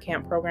 like, summer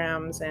camp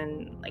programs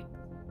and, like,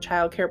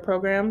 childcare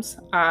programs.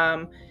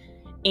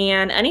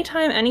 And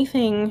anytime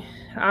anything,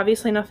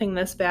 obviously nothing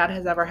this bad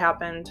has ever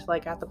happened,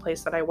 like, at the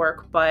place that I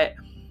work, but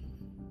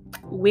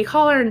we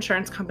call our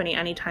insurance company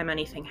anytime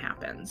anything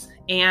happens.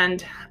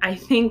 And I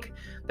think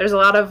there's a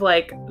lot of,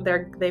 like,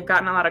 they've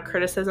gotten a lot of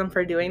criticism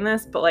for doing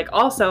this, but, like,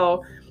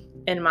 also,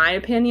 in my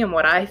opinion,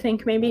 what I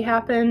think maybe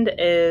happened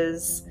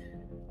is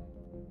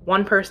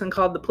one person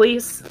called the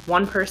police,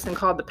 one person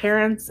called the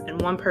parents,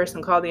 and one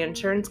person called the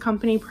insurance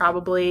company,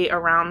 probably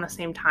around the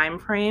same time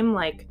frame.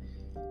 Like,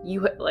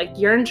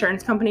 your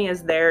insurance company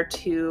is there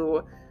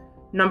to,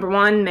 number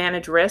one,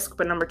 manage risk,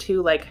 but number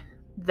two, like,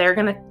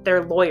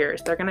 they're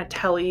lawyers. They're gonna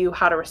tell you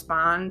how to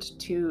respond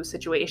to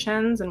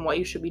situations and what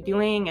you should be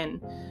doing,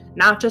 and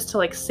not just to,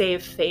 like,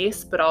 save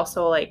face, but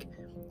also, like,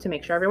 to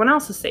make sure everyone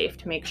else is safe,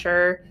 to make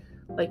sure,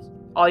 like,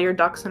 all your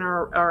ducks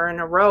are in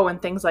a row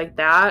and things like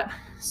that.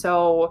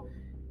 So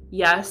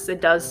yes,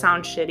 it does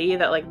sound shitty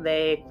that, like,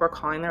 they were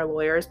calling their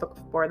lawyers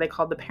before they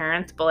called the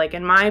parents, but, like,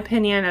 in my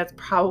opinion, it's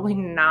probably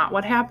not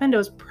what happened. It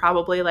was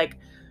probably, like,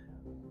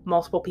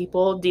 multiple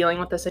people dealing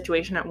with the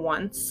situation at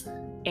once.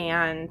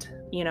 And,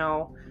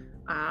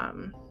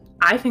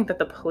 I think that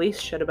the police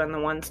should have been the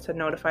ones to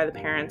notify the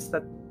parents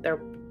that their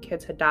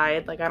kids had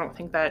died. Like, I don't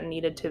think that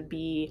needed to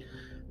be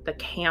the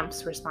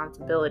camp's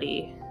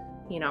responsibility,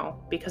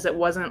 because it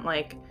wasn't,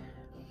 like,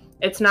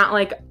 it's not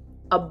like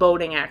a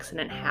boating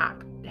accident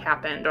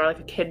happened, or like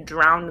a kid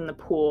drowned in the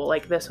pool.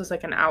 Like this was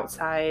like an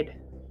outside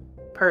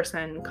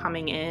person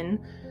coming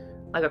in,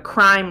 like a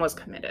crime was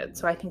committed.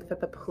 So I think that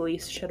the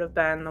police should have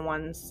been the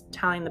ones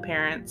telling the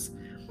parents.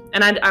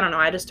 And I don't know,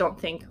 I just don't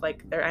think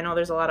like I know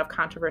there's a lot of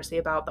controversy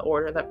about the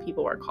order that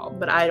people were called,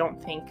 but I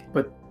don't think.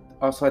 But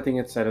also, I think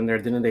it said in there,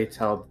 didn't they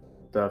tell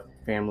the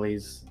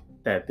families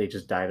that they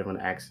just died of an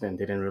accident?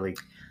 They didn't really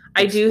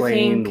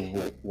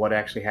explain what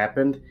actually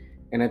happened.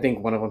 And I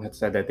think one of them had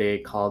said that they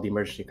called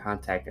emergency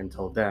contact and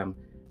told them,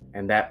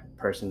 and that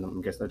person,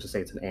 I guess let's just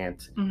say it's an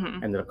aunt,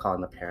 ended up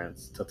calling the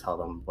parents to tell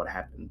them what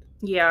happened.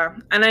 Yeah,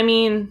 and I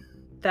mean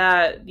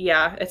that,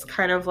 yeah, it's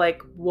kind of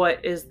like,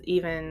 what is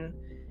even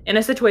in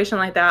a situation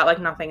like that, like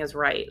nothing is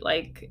right.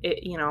 Like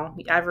it, you know,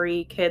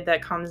 every kid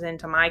that comes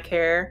into my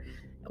care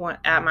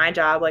at my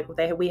job, like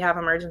we have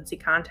emergency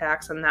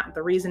contacts, and that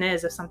the reason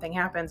is if something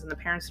happens and the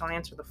parents don't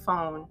answer the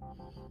phone,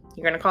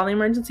 you're going to call the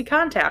emergency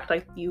contact.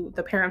 Like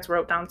the parents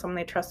wrote down someone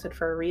they trusted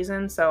for a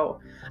reason. So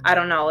I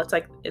don't know. It's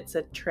like, it's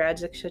a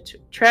tragic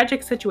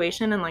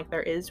situation. And like,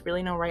 there is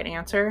really no right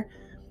answer.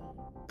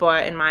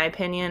 But in my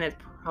opinion, it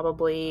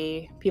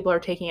probably, people are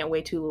taking it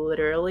way too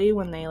literally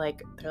when they're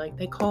like,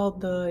 they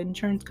called the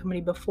insurance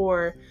company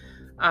before.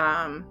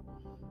 And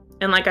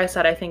like I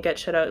said, I think it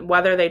should have,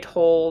 whether they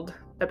told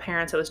the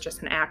parents it was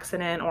just an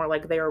accident or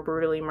like they were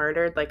brutally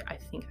murdered, like I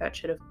think that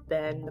should have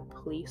been the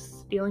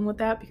police dealing with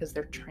that, because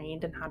they're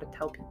trained in how to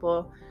tell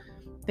people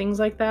things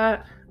like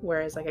that.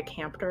 Whereas like a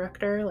camp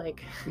director,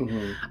 like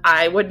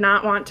I would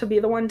not want to be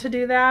the one to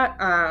do that.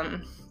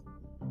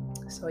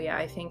 So yeah,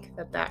 I think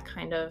that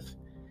kind of,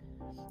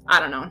 I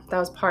don't know, that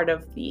was part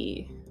of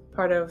that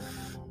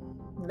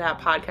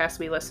podcast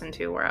we listened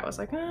to where I was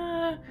like,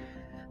 I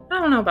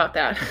don't know about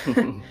that.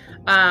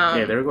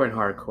 Yeah, they were going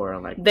hardcore.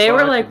 I'm like, they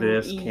were like,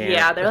 this camp.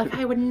 Yeah, they're like,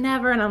 I would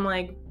never. And I'm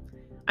like,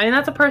 I mean,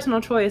 that's a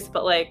personal choice,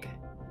 but like,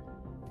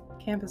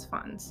 camp is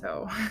fun.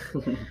 So,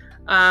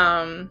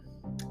 and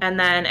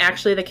then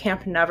actually the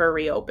camp never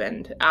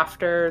reopened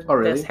after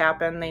this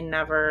happened.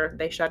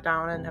 They shut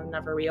down and have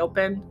never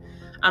reopened.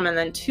 And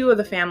then 2 of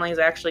the families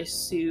actually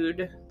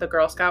sued the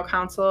Girl Scout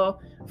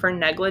Council for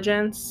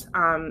negligence,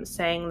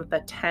 saying that the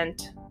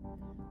tent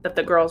that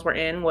the girls were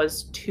in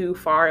was too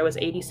far. It was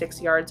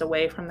 86 yards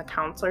away from the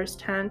counselor's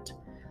tent.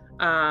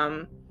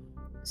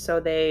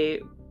 So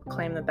they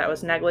claimed that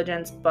was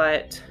negligence,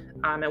 but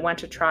it went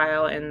to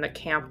trial and the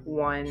camp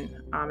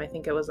won. I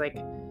think it was like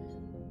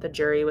the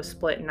jury was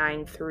split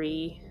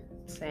 9-3,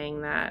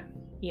 saying that,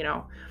 you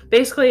know,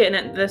 basically,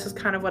 and this is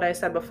kind of what I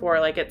said before,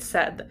 like it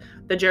said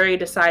the jury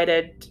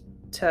decided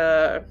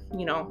to,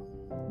 you know,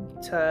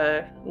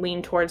 to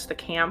lean towards the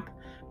camp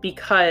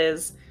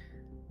because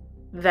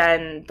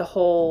then the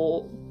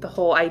whole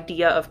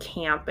idea of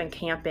camp and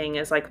camping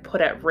is like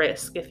put at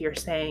risk if you're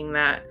saying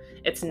that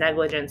it's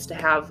negligence to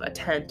have a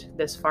tent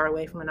this far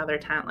away from another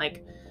tent.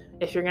 Like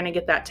if you're going to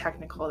get that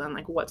technical, then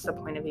like what's the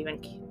point of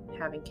even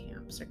having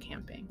camps or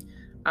camping?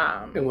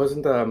 It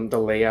wasn't the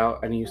layout,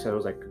 I know you said it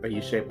was like a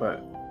U-shape,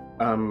 but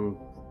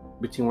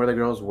between where the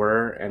girls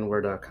were and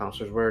where the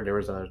counselors were, there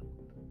was a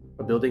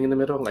building in the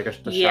middle, like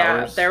the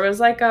showers? There was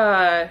like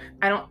I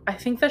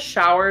think the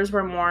showers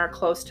were more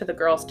close to the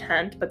girls'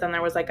 tent, but then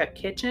there was like a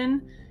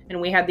kitchen,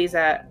 and we had these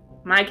at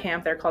my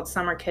camp. They're called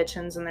summer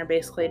kitchens, and they're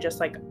basically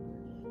just like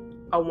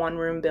a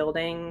 1-room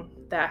building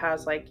that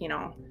has like, you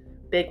know,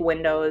 big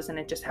windows, and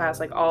it just has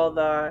like all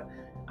the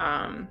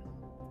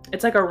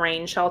it's like a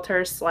rain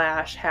shelter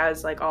 /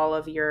 has like all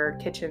of your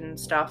kitchen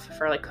stuff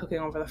for like cooking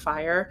over the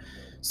fire.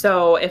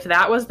 So if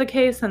that was the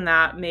case, then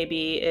that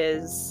maybe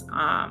is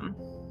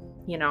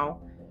you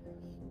know,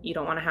 you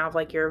don't want to have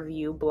like your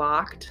view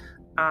blocked.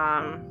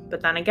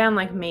 But then again,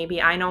 like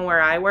maybe I know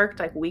where I worked,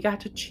 like we got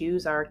to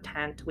choose our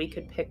tent. We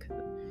could pick,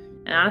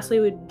 and honestly,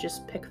 we'd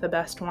just pick the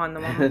best one,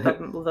 the one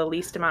with the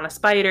least amount of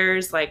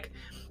spiders. Like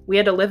we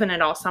had to live in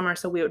it all summer,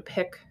 so we would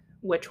pick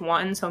which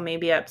one. So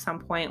maybe at some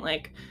point,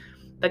 like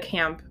the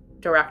camp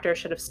director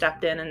should have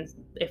stepped in, and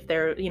if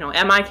there, you know,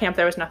 at my camp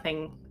there was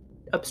nothing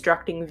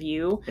obstructing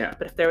view. Yeah.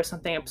 But if there was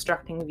something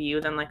obstructing view,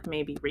 then like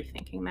maybe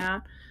rethinking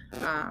that.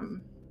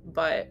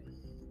 But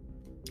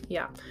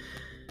yeah,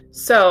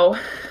 so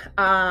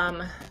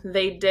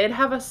they did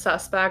have a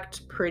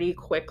suspect pretty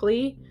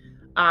quickly,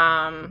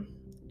 and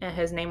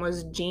his name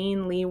was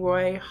Gene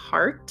Leroy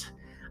Hart.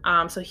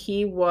 So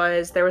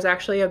there was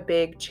actually a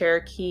big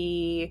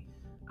Cherokee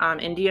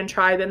Indian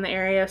tribe in the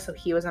area, so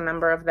he was a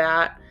member of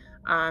that,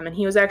 and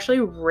he was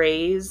actually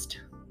raised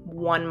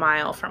 1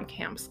 mile from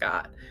Camp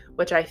Scott,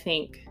 which I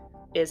think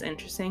is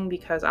interesting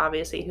because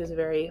obviously he was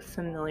very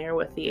familiar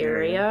with the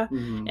area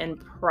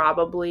and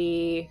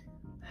probably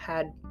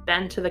had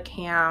been to the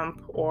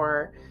camp,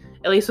 or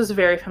at least was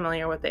very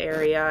familiar with the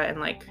area and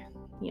like,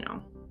 you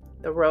know,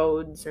 the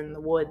roads and the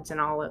woods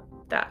and all of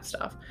that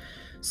stuff.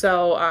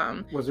 So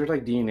was there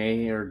like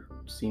DNA or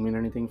semen or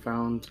anything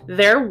found?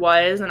 There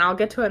was, and I'll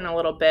get to it in a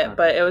little bit. Okay.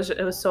 But it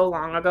was so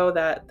long ago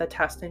that the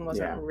testing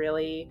wasn't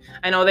really,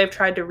 I know they've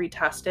tried to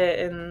retest it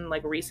in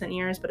like recent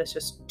years, but it's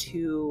just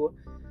too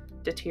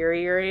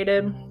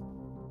deteriorated.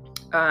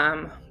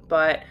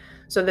 But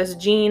So this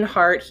Gene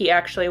Hart, he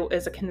actually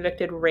is a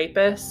convicted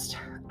rapist,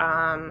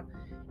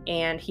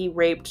 and he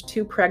raped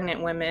 2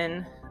 pregnant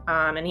women,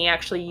 and he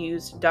actually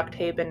used duct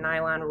tape and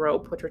nylon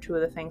rope, which were 2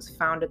 of the things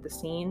found at the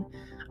scene,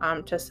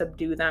 to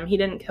subdue them. He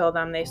didn't kill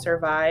them, they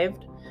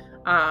survived.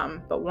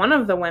 But one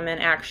of the women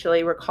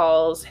actually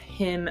recalls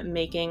him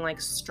making like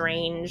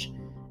strange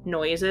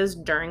noises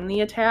during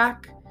the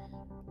attack,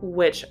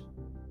 which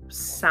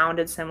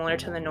sounded similar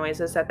to the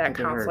noises that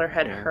counselor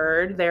had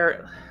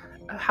heard.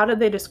 How did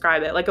they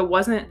describe it? Like it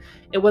was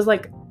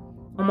like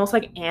almost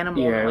like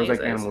animal noises. Yeah, it was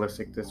like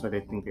animalistic. That's why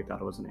they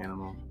thought it was an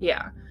animal.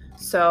 Yeah.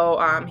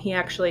 So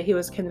he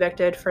was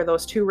convicted for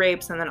those 2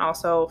 rapes and then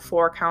also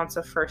 4 counts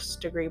of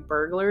first-degree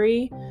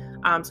burglary.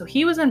 So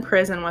he was in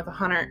prison with a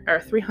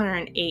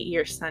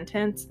 308-year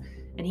sentence,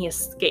 and he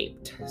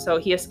escaped. So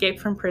he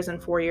escaped from prison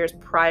 4 years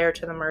prior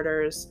to the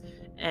murders,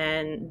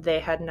 and they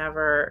had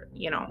never,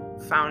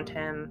 found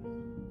him.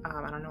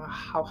 I don't know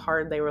how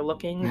hard they were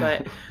looking,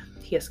 but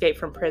he escaped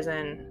from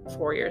prison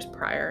 4 years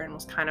prior and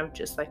was kind of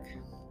just like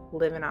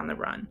living on the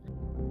run.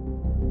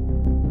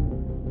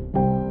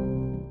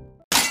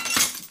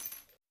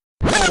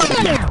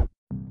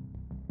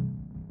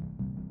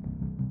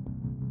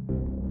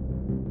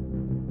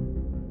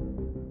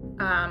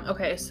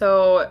 Okay,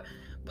 so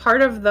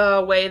part of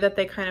the way that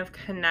they kind of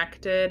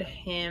connected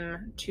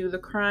him to the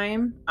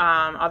crime,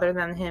 other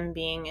than him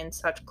being in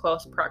such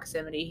close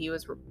proximity, he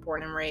was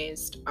born and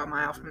raised a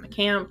mile from the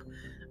camp.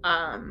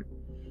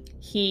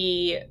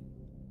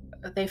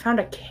 They found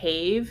a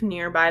cave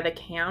nearby the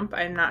camp.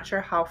 I'm not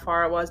sure how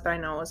far it was, but I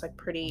know it was like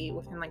pretty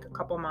within like a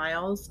couple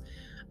miles.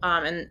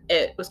 And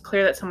it was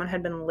clear that someone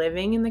had been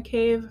living in the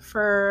cave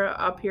for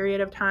a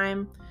period of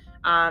time.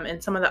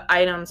 And some of the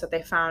items that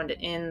they found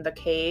in the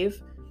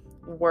cave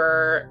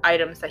were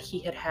items that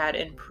he had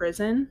in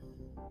prison.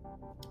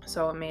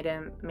 So it made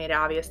it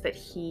obvious that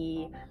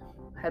he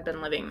had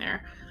been living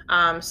there.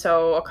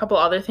 So a couple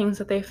other things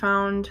that they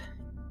found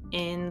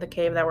in the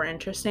cave that were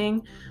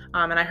interesting.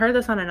 And I heard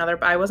this on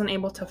but I wasn't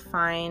able to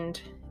find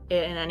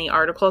it in any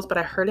articles, but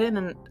I heard it in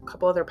a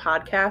couple other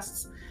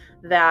podcasts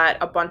that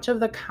a bunch of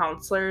the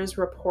counselors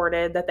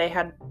reported that they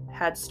had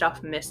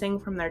stuff missing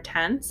from their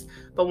tents.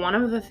 But one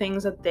of the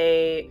things that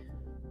they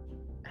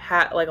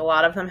had, like a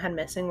lot of them had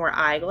missing, were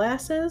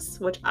eyeglasses,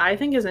 which I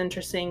think is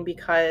interesting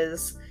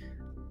because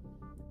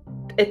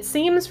it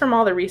seems from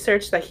all the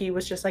research that he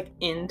was just like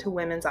into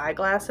women's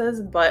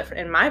eyeglasses. But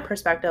in my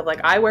perspective, like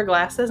I wear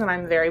glasses and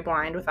I'm very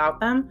blind without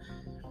them.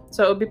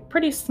 So it would be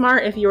pretty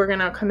smart if you were going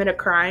to commit a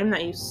crime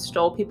that you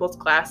stole people's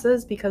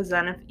glasses, because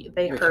then if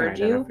they heard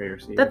you,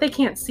 that they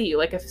can't see.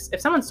 Like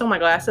if someone stole my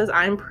glasses,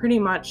 I'm pretty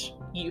much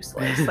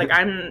useless. Like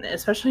I'm,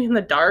 especially in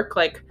the dark,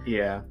 like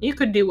you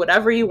could do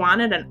whatever you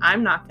wanted and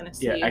I'm not going to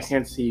see you. I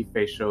can't see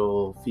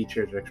facial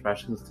features or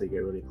expressions to get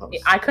really close.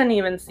 I couldn't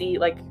even see,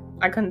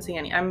 I couldn't see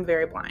any. I'm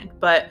very blind.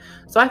 But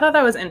so I thought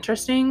that was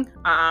interesting.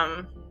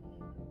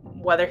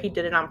 Whether he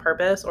did it on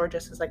purpose or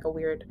just as like a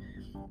weird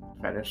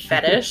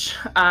fetish.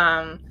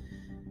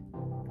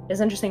 Is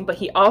interesting. But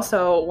he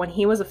also, when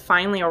he was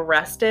finally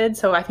arrested,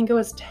 so I think it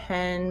was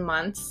 10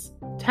 months.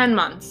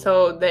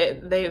 So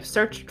they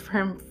searched for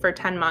him for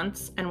 10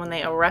 months, and when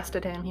they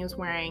arrested him, he was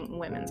wearing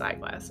women's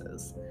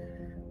eyeglasses,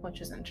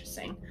 which is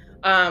interesting.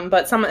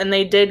 But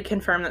they did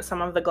confirm that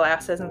some of the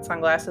glasses and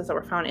sunglasses that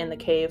were found in the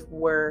cave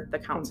were the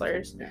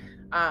counselors.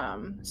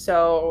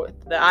 So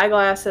the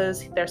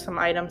eyeglasses, there's some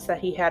items that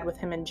he had with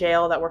him in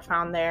jail that were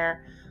found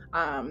there.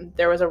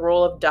 There was a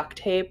roll of duct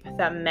tape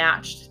that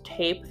matched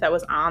tape that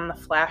was on the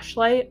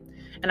flashlight.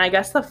 And I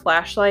guess the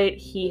flashlight,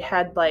 he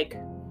had like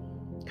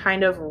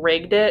kind of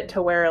rigged it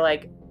to where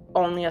like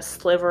only a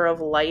sliver of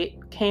light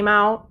came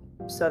out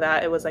so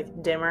that it was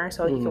like dimmer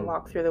so he could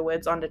walk through the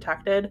woods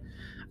undetected.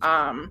 So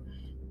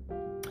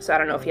I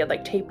don't know if he had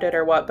like taped it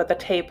or what, but the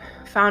tape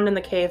found in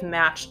the cave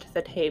matched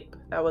the tape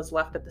that was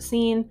left at the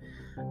scene.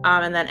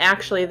 And then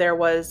actually there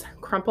was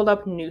crumpled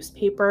up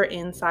newspaper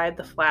inside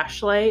the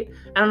flashlight.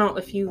 I don't know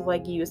if you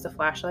like use the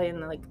flashlight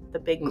and like the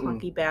big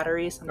clunky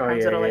batteries.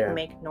 Sometimes it'll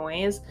make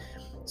noise.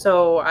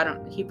 So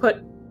he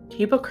put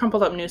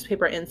crumpled up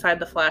newspaper inside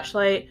the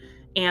flashlight,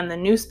 and the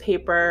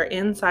newspaper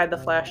inside the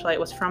flashlight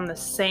was from the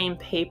same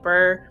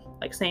paper,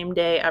 like same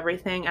day,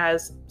 everything,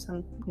 as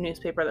some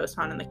newspaper that was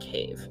found in the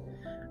cave.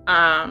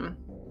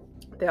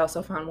 They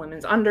also found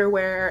women's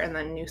underwear and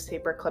then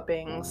newspaper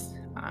clippings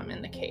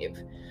in the cave.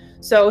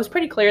 So it was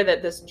pretty clear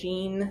that this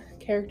Gene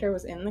character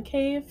was in the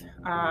cave.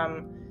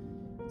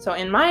 So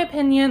in my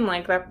opinion,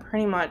 like that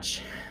pretty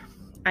much,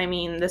 I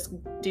mean, this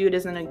dude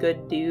isn't a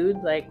good dude.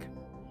 Like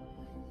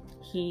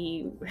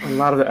a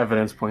lot of the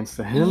evidence points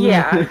to him.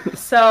 Yeah.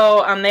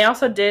 So they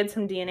also did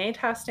some DNA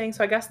testing.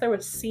 So I guess there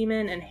was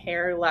semen and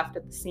hair left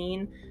at the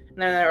scene.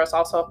 And then there was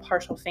also a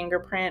partial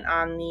fingerprint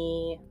on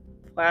the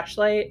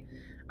flashlight.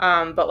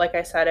 But like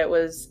I said, it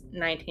was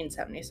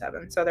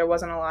 1977. So there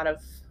wasn't a lot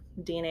of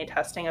DNA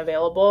testing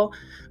available.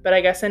 But I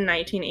guess in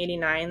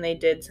 1989, they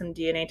did some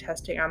DNA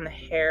testing on the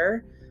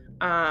hair.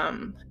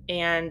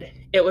 And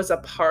it was a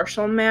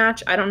partial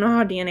match. I don't know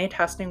how DNA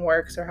testing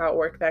works or how it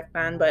worked back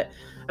then, but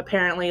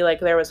apparently like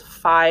there was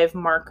 5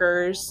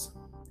 markers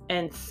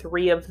and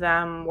 3 of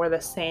them were the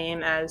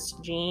same as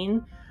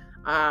Gene.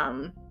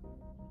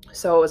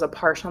 So it was a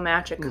partial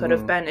match. It could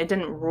have been. It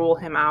didn't rule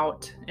him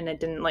out, and it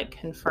didn't like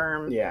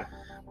confirm. Yeah.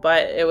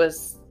 But it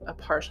was a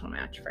partial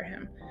match for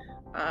him.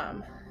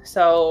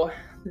 So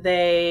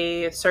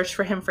they searched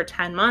for him for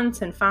 10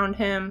 months and found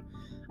him.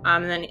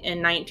 And then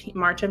in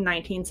March of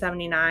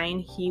 1979,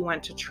 he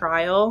went to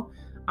trial,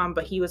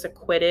 but he was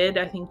acquitted.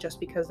 I think just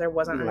because there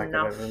wasn't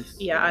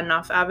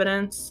enough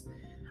evidence.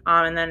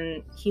 And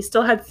then he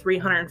still had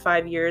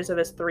 305 years of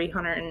his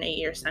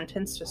 308-year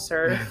sentence to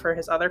serve for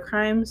his other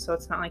crimes. So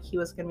it's not like he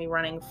was going to be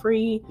running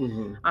free.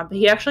 But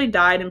he actually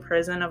died in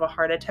prison of a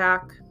heart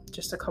attack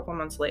just a couple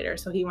months later.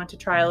 So he went to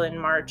trial in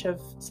March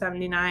of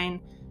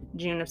 79.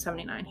 June of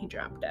 79, he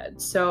dropped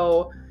dead.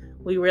 So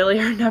we really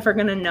are never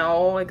going to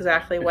know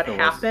exactly what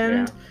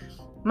happened.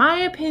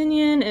 My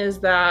opinion is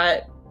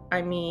that,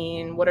 I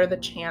mean, what are the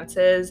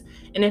chances?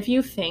 And if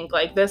you think,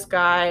 like, this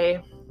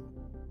guy,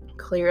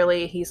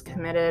 clearly he's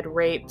committed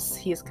rapes,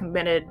 he's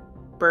committed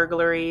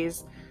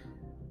burglaries,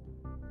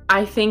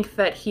 I think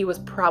that he was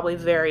probably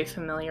very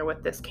familiar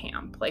with this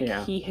camp. Like,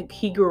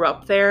 he grew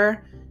up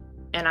there,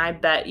 and I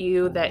bet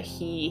you that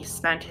he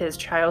spent his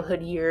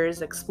childhood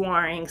years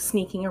exploring,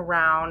 sneaking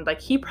around. Like,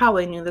 he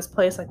probably knew this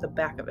place like the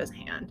back of his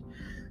hand.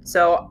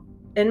 So,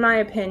 in my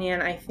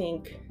opinion, I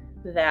think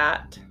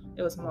that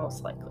it was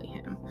most likely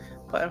him.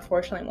 But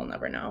unfortunately, we'll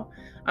never know.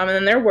 And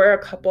then there were a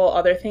couple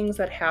other things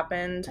that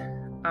happened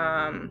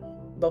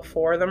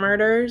before the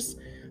murders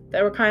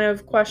that were kind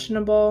of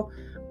questionable.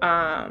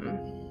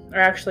 Or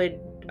actually,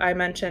 I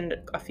mentioned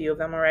a few of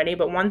them already.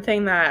 But one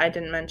thing that I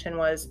didn't mention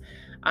was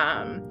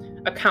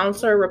a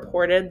counselor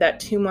reported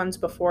that 2 months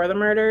before the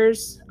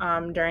murders,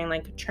 during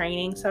like a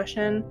training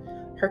session,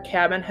 her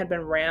cabin had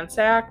been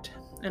ransacked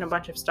and a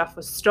bunch of stuff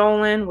was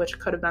stolen, which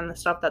could have been the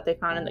stuff that they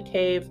found in the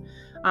cave.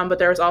 But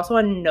there was also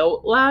a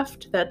note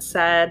left that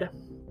said,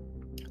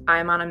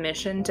 "I'm on a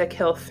mission to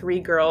kill 3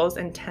 girls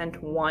in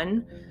tent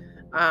 1."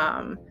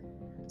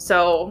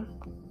 So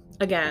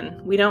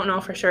again, we don't know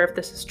for sure if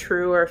this is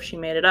true or if she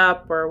made it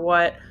up or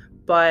what,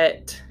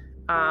 but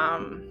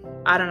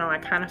I don't know. I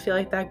kind of feel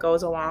like that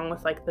goes along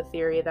with like the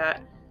theory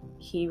that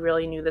he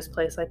really knew this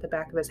place like the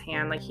back of his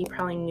hand. Like, he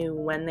probably knew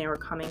when they were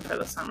coming for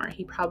the summer.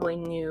 He probably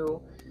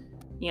knew,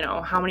 you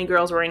know, how many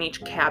girls were in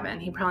each cabin.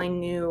 He probably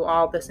knew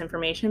all this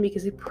information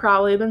because he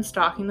probably been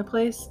stalking the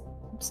place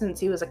since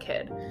he was a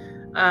kid.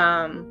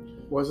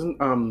 Wasn't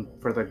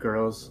for the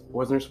girls,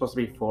 wasn't there supposed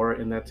to be 4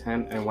 in that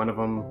tent, and one of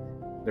them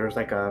there was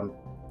like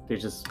they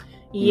just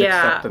mixed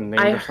up the name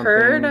or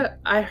something?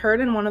 I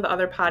heard in one of the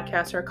other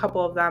podcasts, or a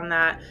couple of them,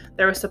 that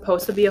there was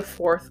supposed to be a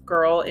 4th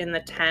girl in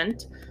the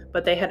tent,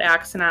 but they had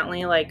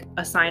accidentally like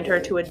assigned her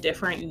to a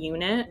different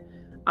unit.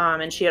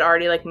 And she had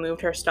already like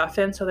moved her stuff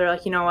in, so they're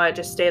like, you know what,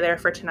 just stay there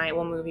for tonight,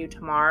 we'll move you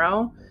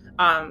tomorrow.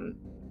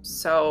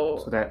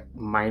 So that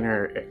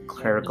minor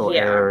clerical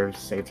error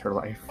saved her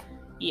life.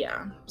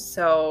 Yeah,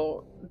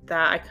 so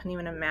that I couldn't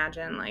even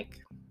imagine like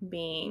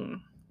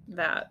being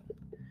that.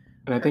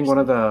 And I think one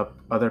of the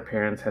other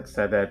parents had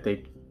said that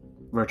they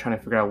were trying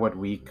to figure out what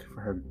week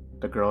for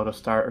the girl to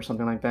start or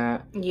something like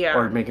that. Yeah.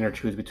 Or making her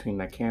choose between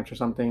like camps or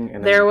something.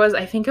 And there was,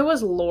 I think it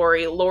was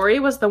Lori. Lori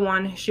was the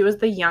one, she was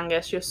the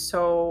youngest. She was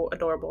so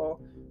adorable.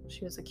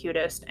 She was the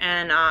cutest.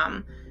 And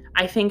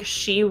I think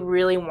she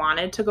really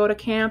wanted to go to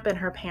camp, and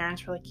her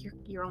parents were like,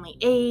 you're only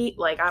 8.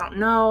 Like, I don't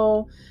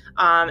know.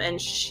 And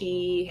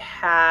she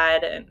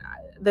had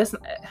this,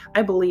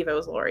 I believe it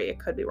was Lori. It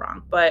could be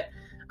wrong. But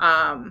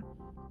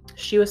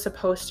she was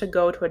supposed to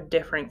go to a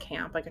different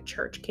camp, like a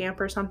church camp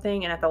or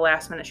something. And at the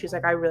last minute, she's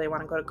like, I really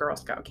want to go to Girl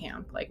Scout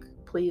camp. Like,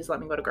 please let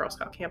me go to Girl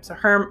Scout camp. So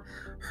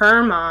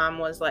her mom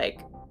was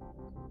like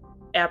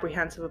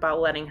apprehensive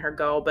about letting her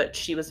go, but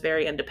she was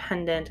very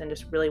independent and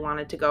just really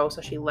wanted to go.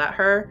 So she let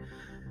her.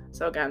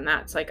 So again,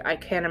 that's like, I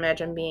can't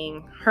imagine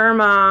being her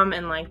mom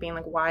and like being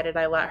like, why did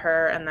I let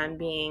her? And then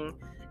being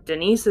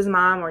Denise's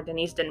mom, where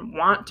Denise didn't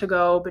want to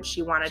go, but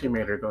she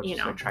made her go,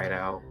 just like try it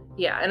out.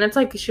 Yeah, and it's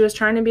like she was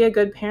trying to be a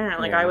good parent.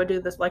 Like, I would do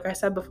this, like I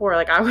said before,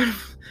 like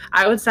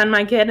I would send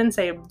my kid and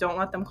say, don't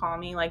let them call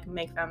me, like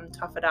make them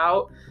tough it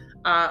out.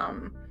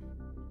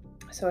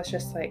 So it's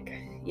just like,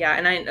 yeah.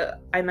 And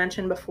I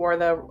mentioned before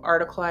the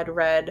article I'd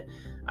read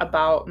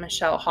about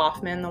Michelle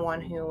Hoffman, the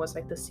one who was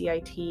like the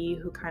CIT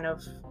who kind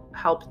of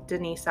helped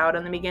Denise out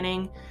in the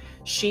beginning.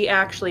 She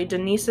actually,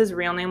 Denise's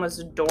real name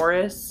was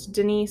Doris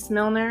Denise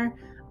Milner.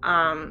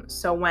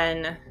 So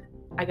when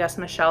I guess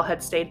Michelle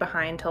had stayed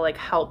behind to like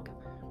help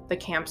the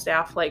camp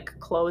staff like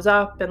close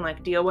up and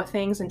like deal with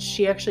things, and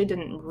she actually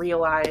didn't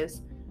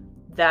realize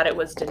that it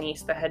was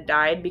Denise that had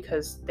died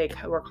because they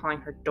were calling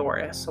her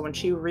Doris. So when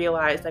she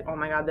realized like, oh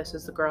my God, this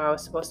is the girl I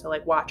was supposed to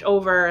like watch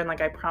over, and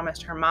like I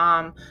promised her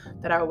mom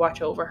that I would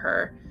watch over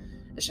her,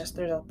 it's just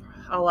there's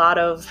a lot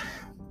of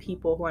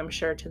people who I'm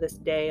sure to this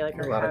day like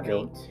are having, of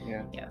guilt.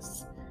 Yeah.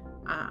 Yes.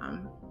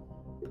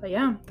 But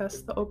yeah,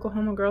 that's the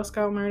Oklahoma Girl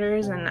Scout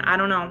murders. And I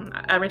don't know,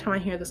 every time I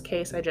hear this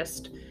case,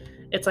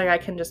 it's like I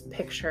can just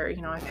picture,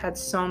 you know, I've had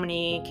so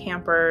many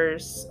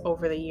campers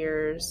over the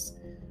years,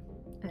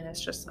 and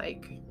it's just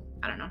like,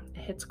 I don't know,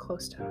 it hits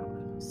close to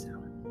home.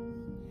 So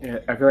yeah,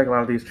 I feel like a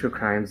lot of these true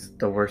crimes,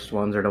 the worst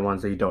ones are the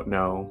ones that you don't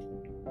know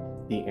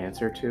the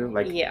answer to.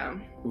 Like, yeah,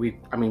 we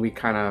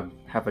kind of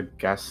have a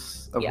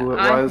guess of yeah, who it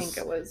I was. think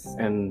it was.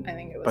 And I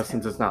think it was. but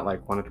since it's not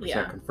like 100%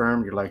 Yeah.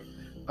 confirmed, you're like,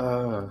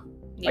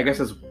 Yeah. I guess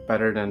it's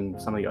better than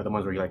some of the other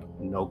ones where you like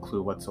no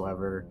clue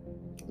whatsoever.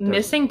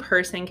 Missing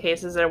person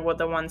cases are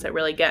the ones that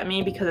really get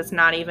me, because it's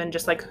not even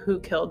just like who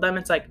killed them.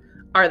 It's like,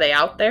 are they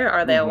out there?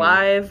 Are they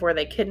alive? Were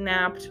they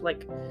kidnapped?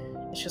 Like,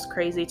 it's just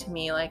crazy to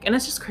me. Like, and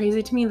it's just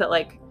crazy to me that,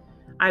 like,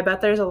 I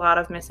bet there's a lot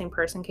of missing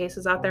person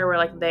cases out there where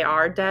like they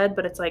are dead,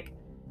 but it's like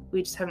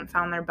we just haven't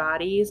found their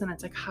bodies, and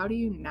it's like, how do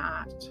you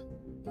not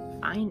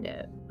find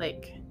it?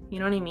 Like, you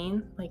know what I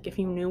mean? Like, if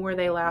you knew where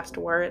they last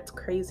were, it's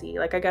crazy.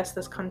 Like, I guess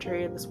this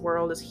country, this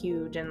world is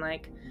huge, and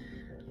like,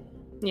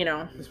 you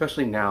know,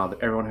 especially now that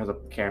everyone has a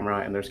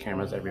camera and there's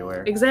cameras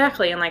everywhere.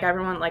 Exactly. And like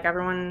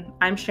everyone,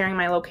 I'm sharing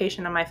my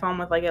location on my phone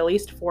with like at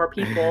least 4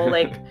 people.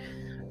 Like,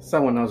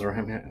 someone knows where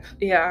I'm at.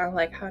 Yeah,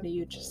 like, how do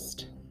you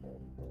just,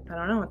 I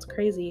don't know, it's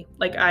crazy.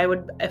 Like, I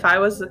would, if I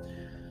was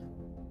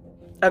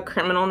a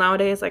criminal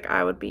nowadays, like,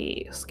 I would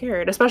be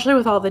scared, especially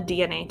with all the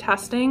DNA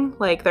testing.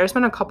 Like, there's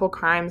been a couple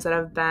crimes that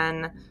have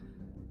been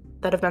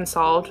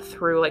solved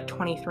through like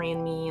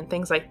 23andMe and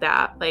things like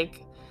that.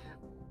 Like,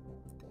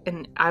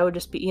 and I would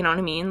just be, you know what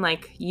I mean?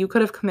 Like, you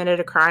could have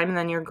committed a crime, and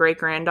then your great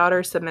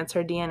granddaughter submits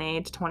her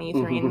DNA to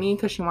 23andMe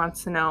because she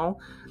wants to know,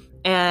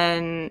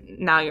 and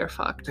now you're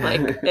fucked.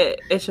 Like,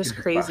 it's just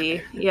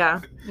crazy. Yeah,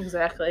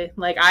 exactly.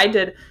 Like, I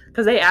did,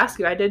 because they ask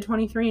you, I did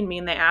 23andMe,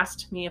 and they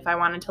asked me if I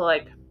wanted to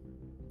like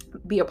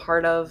be a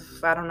part of,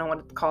 I don't know what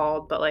it's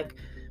called, but like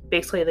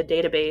basically the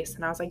database,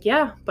 and I was like,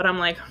 yeah, but I'm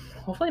like,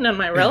 hopefully none of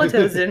my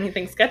relatives did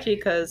anything sketchy,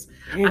 because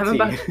I'm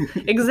about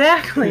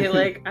exactly,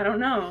 like, I don't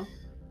know.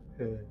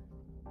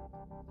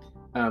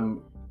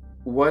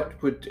 What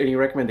would any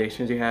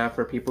recommendations you have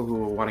for people who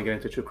want to get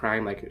into true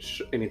crime? Like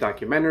any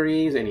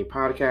documentaries, any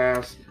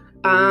podcasts,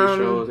 TV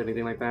shows,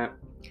 anything like that?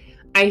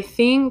 I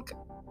think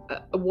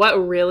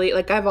what really,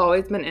 like, I've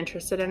always been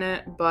interested in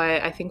it,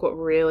 but I think what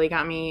really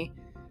got me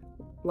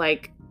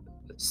like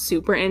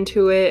super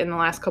into it in the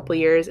last couple of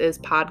years is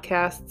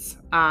podcasts.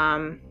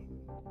 I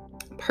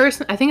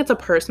think it's a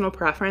personal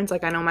preference.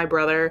 Like, I know my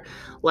brother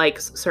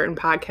likes certain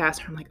podcasts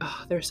where I'm like,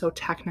 oh, they're so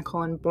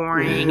technical and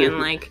boring and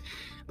like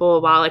blah, blah,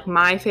 blah. Like,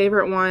 my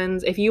favorite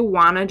ones, if you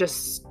want to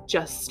just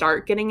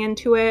start getting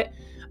into it,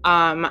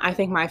 I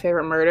think My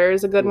Favorite Murder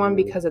is a good one,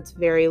 because it's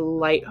very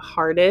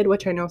lighthearted,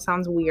 which I know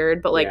sounds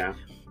weird, but like,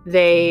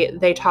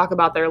 they talk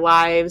about their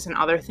lives and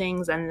other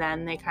things, and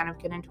then they kind of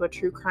get into a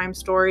true crime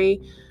story.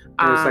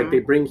 And it's like they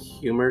bring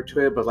humor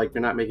to it, but like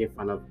they're not making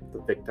fun of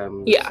the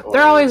victims. Yeah,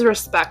 they're always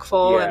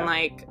respectful, and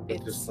like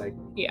it's just like,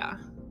 yeah,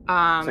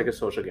 it's like a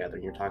social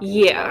gathering. You're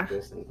talking about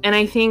this, and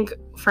I think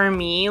for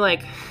me,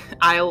 like,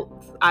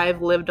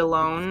 I've lived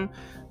alone,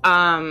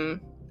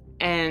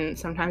 and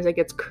sometimes it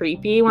gets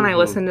creepy when I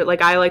listen to,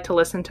 like, I like to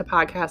listen to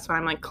podcasts when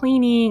I'm like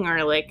cleaning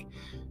or like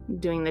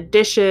doing the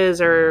dishes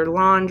or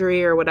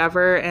laundry or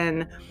whatever,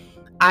 and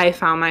I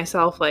found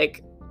myself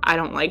like, I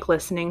don't like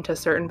listening to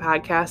certain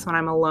podcasts when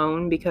I'm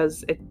alone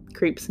because it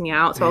creeps me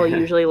out. So I'll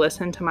usually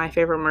listen to My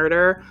Favorite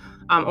Murder,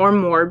 or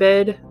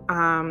Morbid.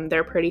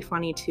 They're pretty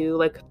funny too.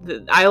 Like,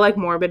 I like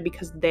Morbid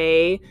because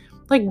they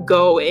like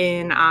go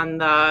in on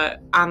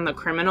the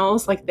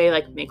criminals. Like, they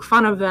like make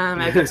fun of them.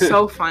 Like, it's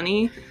so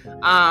funny.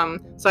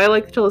 So I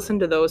like to listen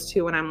to those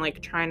two when I'm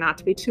like trying not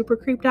to be super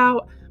creeped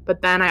out.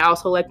 But then I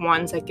also like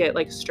ones that get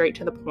like straight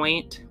to the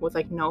point with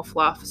like no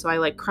fluff. So I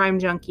like Crime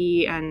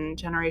Junkie and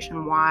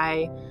Generation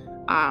Y.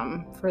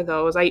 For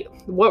those,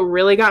 what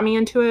really got me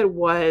into it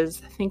was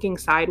Thinking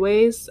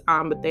Sideways,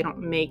 but they don't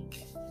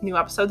make new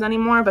episodes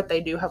anymore, but they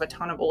do have a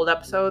ton of old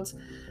episodes.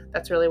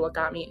 That's really what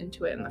got me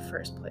into it in the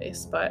first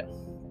place. But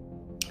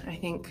I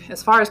think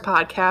as far as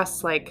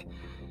podcasts, like,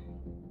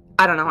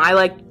 I don't know, I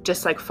like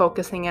just like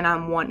focusing in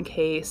on one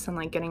case and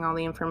like getting all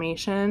the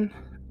information.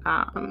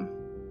 But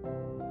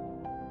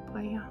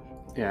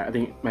yeah, I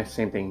think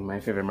same thing. My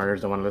Favorite Murder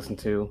is the one to listen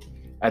to.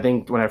 I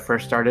think when I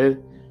first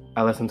started,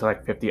 I listened to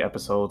like 50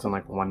 episodes in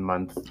like 1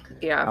 month.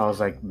 Yeah. I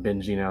was like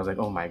binging and I was like,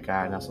 oh my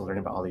God, and I was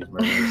learning about all these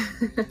murders.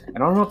 I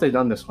don't know if they've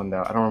done this one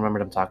though. I don't remember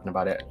them talking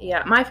about it.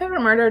 Yeah, My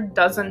Favorite Murder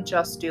doesn't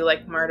just do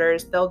like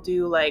murders. They'll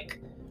do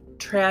like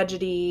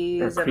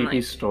tragedies or and creepy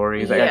like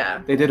stories. Yeah.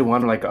 Like, they did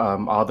one like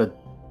all the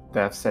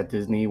deaths at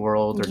Disney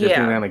World or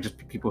Disneyland, like just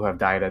people who have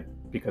died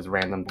because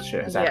random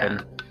shit has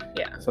happened.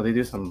 Yeah. So they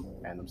do some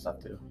random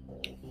stuff too.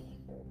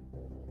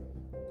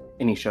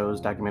 Any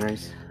shows,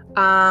 documentaries?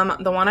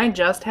 The one I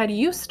just had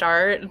you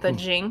start, The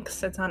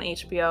Jinx. It's on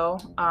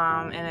HBO.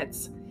 And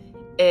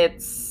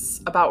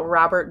it's about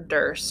Robert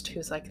Durst,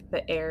 who's like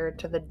the heir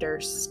to the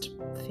Durst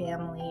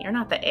family, or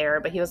not the heir,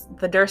 but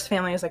the Durst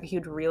family is like a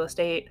huge real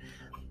estate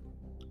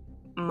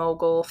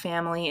mogul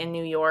family in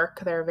New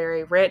York. They're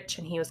very rich,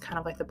 and he was kind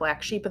of like the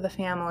black sheep of the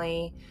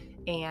family.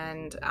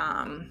 And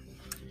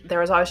there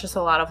was always just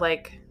a lot of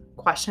like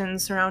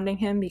questions surrounding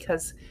him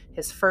because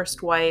his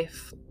first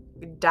wife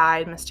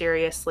died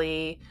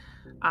mysteriously,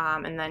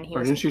 and then he Or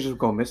was. didn't she just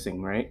go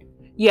missing, right?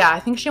 Yeah, I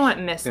think she went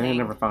They missing.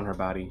 never found her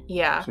body.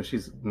 Yeah. So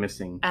she's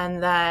missing.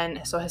 And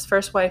then, so his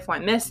first wife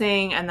went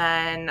missing, and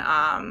then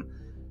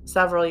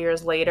several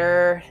years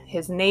later,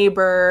 his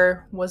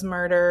neighbor was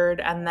murdered,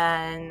 and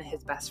then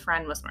his best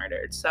friend was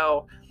murdered.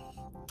 So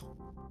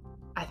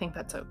I think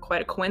that's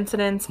quite a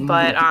coincidence,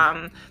 but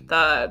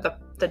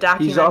the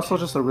documentary. He's also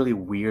just a really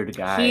weird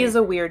guy. He's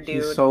a weird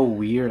dude. He's so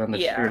weird on the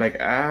street. Like,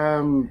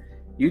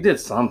 you did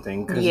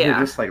something because you're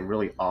just like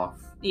really off.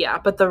 Yeah,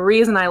 but the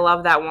reason I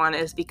love that one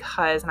is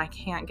because, and I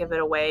can't give it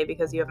away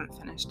because you haven't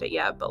finished it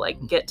yet, but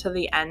like get to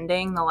the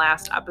ending, the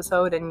last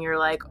episode, and you're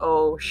like,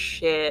 oh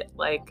shit,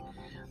 like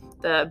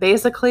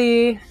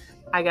basically,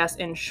 I guess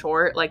in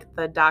short, like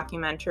the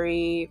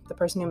documentary, the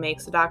person who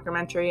makes the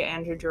documentary,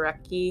 Andrew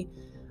Jarecki,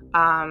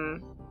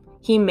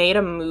 he made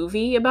a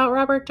movie about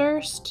Robert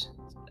Durst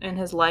in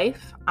his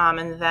life,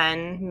 and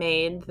then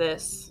made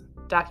this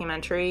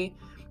documentary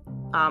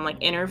like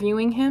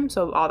interviewing him.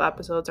 So all the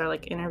episodes are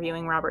like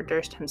interviewing Robert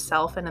Durst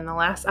himself, and in the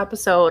last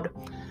episode,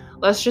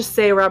 let's just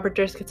say Robert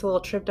Durst gets a little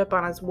tripped up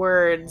on his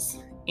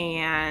words,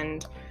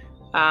 and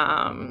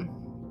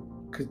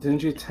because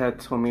didn't you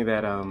tell me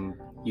that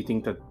you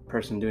think the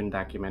person doing the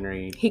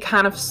documentary, he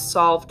kind of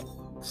solved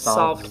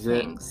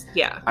things.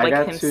 Yeah, I like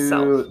got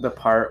himself. to the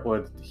part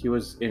where he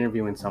was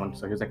interviewing someone,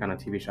 so he was like on a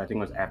TV show. I think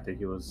it was after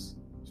he was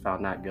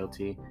found not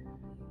guilty,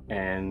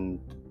 and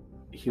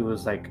he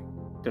was like,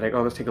 they're like,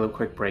 oh, let's take a little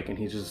quick break, and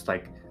he just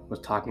like was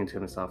talking to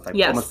himself, like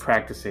almost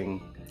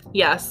practicing.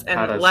 Yes, and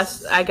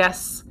I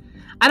guess,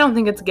 I don't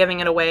think it's giving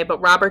it away, but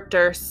Robert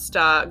Durst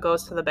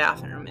goes to the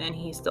bathroom, and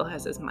he still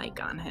has his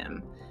mic on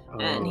him,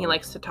 and he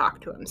likes to talk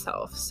to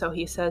himself. So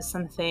he says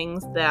some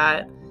things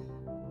that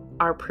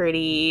are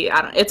pretty,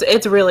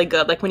 it's really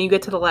good. Like when you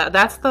get to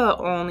that's the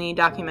only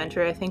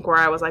documentary I think where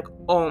I was like,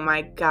 oh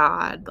my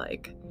God,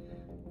 like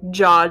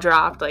jaw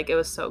dropped, like it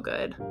was so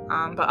good.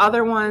 But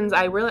other ones,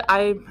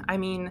 I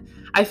mean,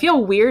 I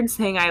feel weird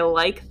saying I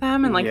like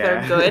them and like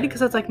they're good,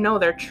 because it's like, no,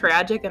 they're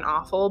tragic and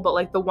awful, but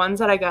like the ones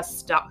that I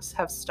guess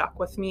have stuck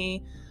with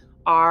me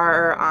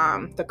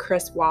are the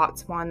Chris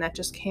Watts one that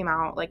just came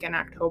out like in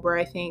October,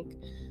 I think.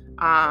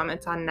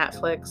 It's on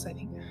Netflix.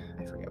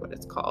 I forget what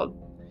it's called.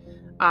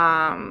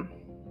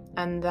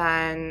 And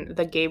then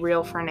the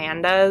Gabriel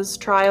Fernandez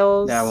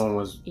trials. That one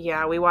was.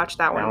 Yeah, we watched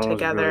that one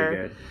together. Was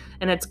really good.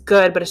 And it's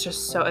good, but it's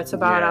just so, it's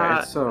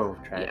about it's so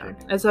tragic.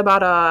 Yeah, it's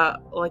about a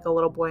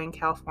little boy in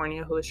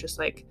California who was just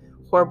like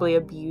horribly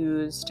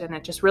abused, and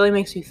it just really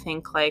makes you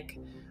think like,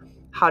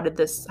 how did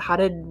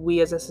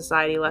we as a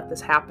society let this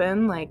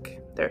happen?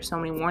 Like there's so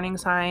many warning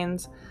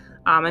signs.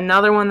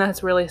 Another one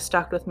that's really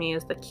stuck with me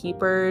is The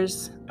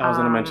Keepers. I was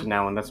gonna mention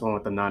that one. That's the one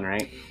with the nun,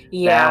 right?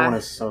 Yeah, that one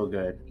is so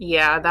good.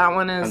 Yeah, that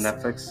one is on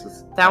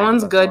Netflix. That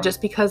one's good just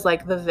because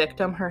like the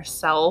victim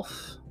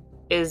herself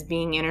is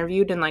being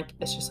interviewed, and like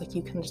it's just like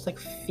you can just like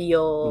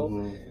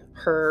feel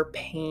her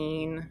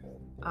pain.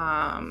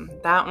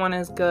 That one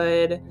is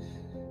good.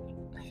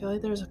 I feel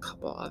like there's a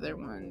couple other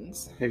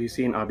ones. Have you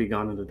seen I'll Be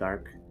Gone in the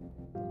Dark?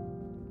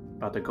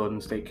 About the Golden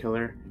State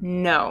Killer?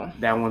 No.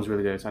 That one's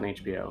really good. It's on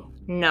HBO.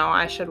 No,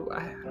 I don't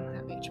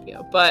have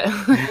HBO, but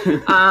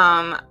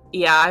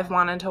yeah, I've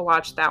wanted to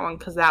watch that one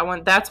because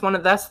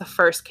that's the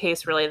first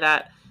case really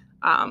that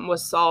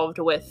was solved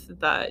with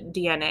the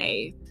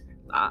DNA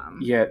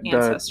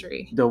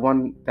ancestry. That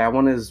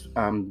one is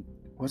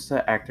what's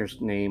the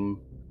actor's name?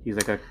 He's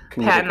like a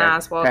Patton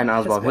Oswalt. Patton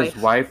Oswalt. His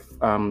wife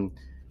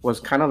was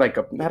kind of like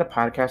not a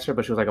podcaster,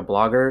 but she was like a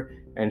blogger,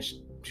 and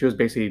she was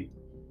basically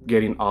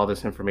getting all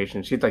this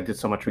information. She like did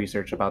so much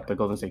research about the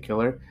Golden State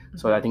Killer,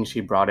 so I think she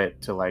brought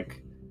it to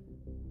like,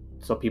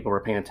 so people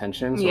were paying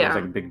attention. So it was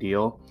like a big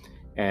deal,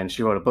 and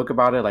she wrote a book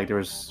about it. Like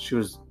she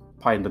was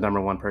probably the number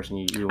one person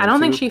you went I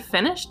don't to. think she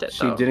finished it.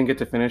 She didn't get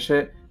to finish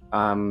it.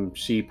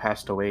 She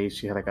passed away.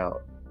 She had like a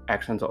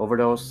accidental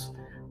overdose,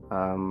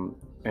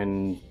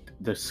 and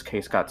this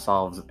case got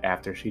solved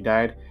after she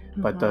died.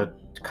 But the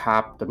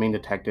cop, the main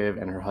detective,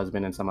 and her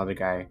husband and some other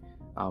guy,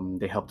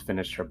 they helped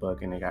finish her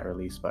book, and it got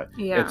released. But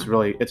it's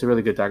a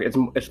really good doc.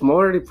 It's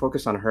more really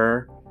focused on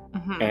her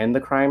and the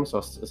crime, so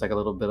it's like a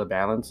little bit of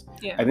balance.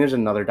 I think there's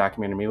another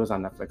documentary, maybe it was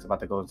on Netflix, about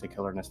the Golden State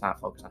Killer, and it's not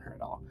focused on her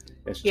at all.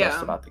 It's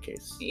just about the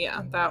case.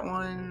 Yeah,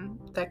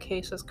 that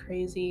case is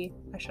crazy.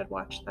 I should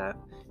watch that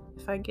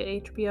if I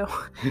get HBO.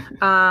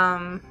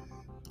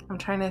 I'm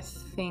trying to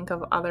think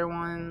of other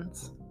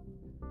ones.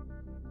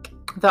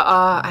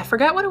 I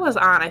forget what it was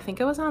on. I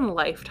think it was on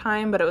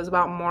Lifetime, but it was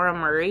about Maura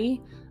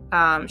Murray.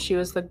 She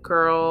was the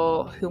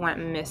girl who went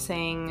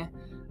missing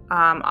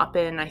up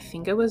in, I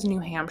think it was New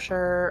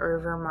Hampshire or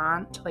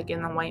Vermont, like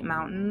in the White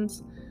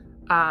Mountains.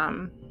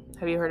 Have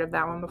you heard of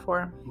that one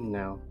before?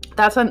 No.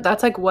 That's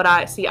like what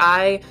I see.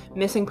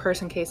 Missing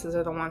person cases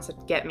are the ones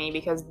that get me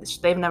because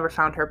they've never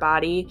found her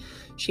body.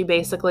 She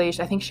basically,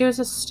 I think she was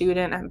a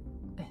student at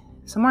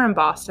somewhere in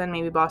Boston,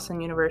 maybe Boston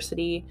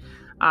University.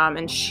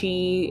 And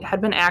she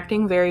had been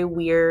acting very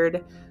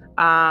weird.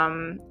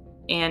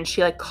 And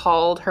she like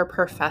called her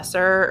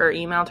professor or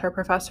emailed her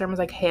professor and was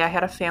like, hey, I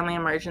had a family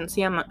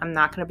emergency. I'm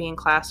not going to be in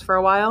class for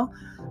a while.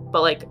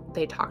 But like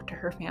they talked to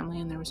her family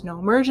and there was no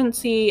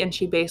emergency. And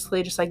she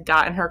basically just like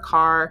got in her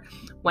car,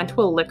 went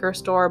to a liquor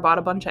store, bought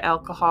a bunch of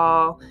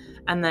alcohol,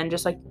 and then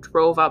just like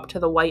drove up to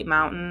the White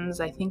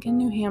Mountains, I think in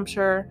New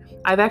Hampshire.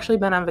 I've actually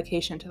been on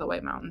vacation to the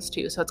White Mountains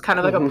too. So it's kind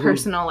of like a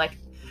personal like,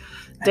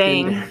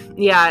 dang.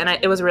 Yeah. And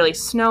it was really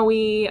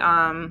snowy.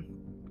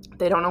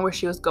 They don't know where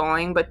she was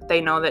going, but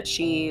they know that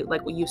she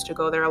like we used to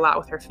go there a lot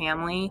with her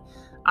family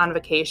on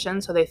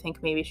vacation. So they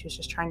think maybe she was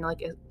just trying to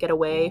like get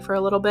away for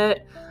a little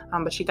bit.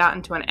 But she got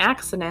into an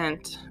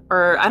accident,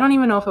 or I don't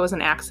even know if it was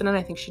an accident.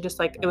 I think she just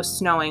like, it was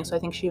snowing. So I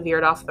think she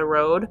veered off the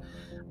road.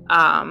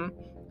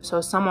 So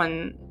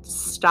someone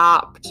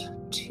stopped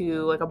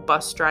to like a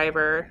bus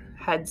driver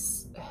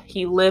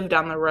he lived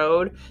on the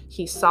road.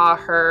 He saw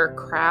her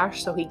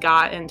crash. So he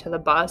got into the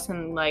bus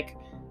and like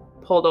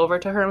pulled over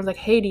to her and was like,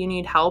 hey, do you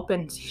need help?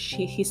 And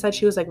he said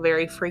she was like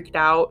very freaked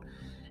out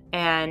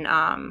and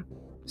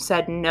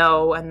said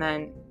no. And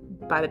then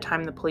by the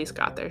time the police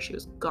got there, she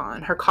was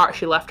gone.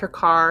 She left her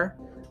car,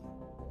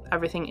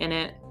 everything in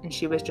it, and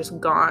she was just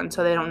gone.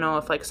 So they don't know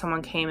if like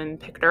someone came and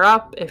picked her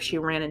up, if she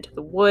ran into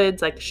the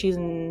woods. Like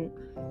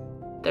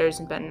there's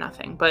been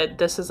nothing. But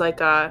this is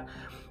like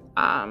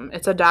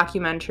it's a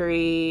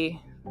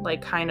documentary.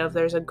 Like kind of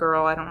there's a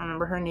girl, I don't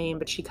remember her name,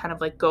 but she kind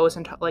of like goes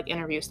and like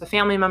interviews the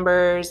family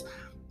members,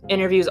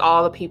 interviews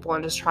all the people,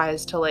 and just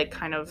tries to like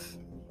kind of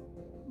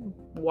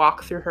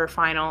walk through her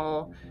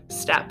final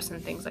steps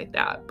and things like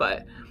that.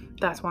 But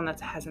that's one that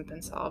hasn't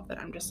been solved that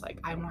I'm just like,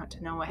 I want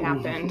to know what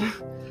happened.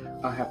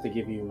 I'll have to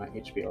give you my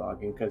HBO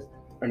login because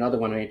another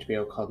one on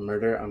HBO called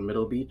Murder on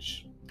Middle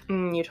Beach.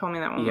 You told me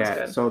that one was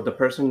good. So the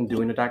person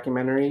doing the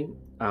documentary,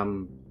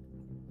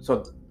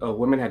 so a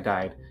woman had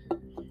died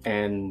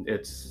and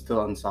it's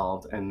still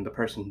unsolved, and the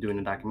person doing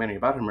the documentary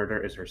about her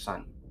murder is her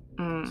son.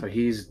 So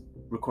he's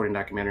recording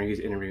documentary,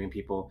 he's interviewing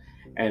people,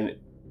 and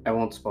I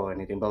won't spoil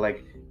anything, but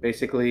like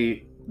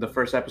basically the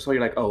first episode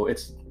you're like, oh,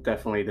 it's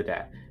definitely the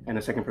dad, and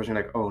the second person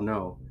you're like, oh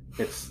no,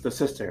 it's the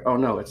sister, oh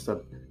no, it's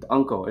the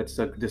uncle, it's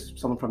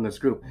someone from this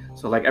group.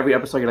 So like every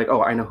episode you're like,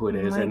 oh, I know who it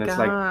is. And it's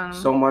like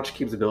so much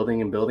keeps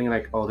building and building,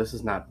 like, oh, this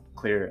is not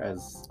clear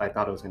as I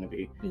thought it was going to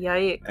be.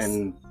 Yikes.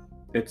 And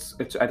it's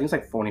I think it's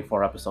like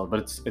 24 episodes,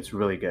 but it's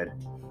really good.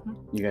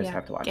 You guys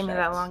have to watch. Give me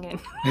that long in.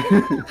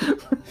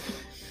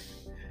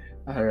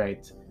 All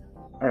right,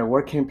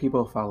 where can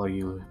people follow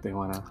you if they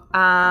want to?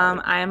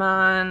 I'm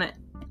on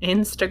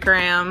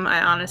Instagram.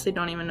 I honestly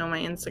don't even know my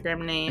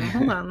Instagram name.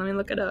 Hold on, let me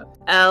look it up.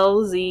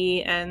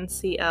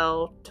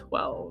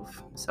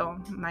 LZNCL12. So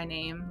my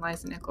name,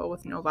 Liza Nickel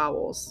with no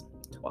vowels,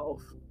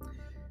 12.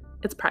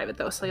 It's private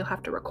though, so you'll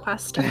have to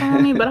request to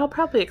follow me, but I'll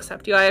probably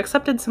accept you. I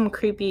accepted some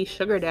creepy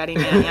sugar daddy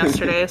man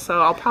yesterday,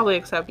 so I'll probably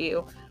accept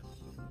you.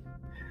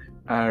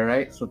 All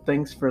right, so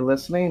thanks for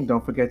listening.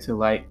 Don't forget to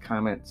like,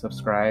 comment,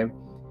 subscribe,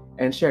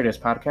 and share this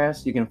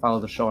podcast. You can follow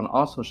the show on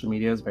all social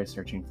medias by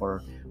searching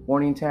for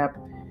Warning Tap.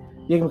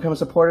 You can become a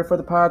supporter for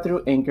the pod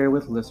through Anchor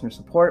with listener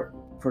support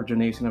for a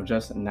donation of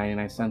just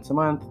 99 cents a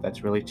month.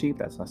 That's really cheap.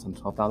 That's less than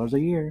 $12 a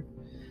year.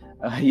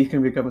 You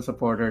can become a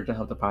supporter to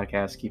help the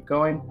podcast keep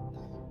going.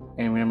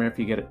 And remember, if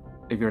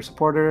you're a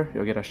supporter,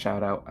 you'll get a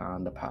shout out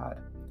on the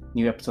pod.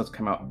 New episodes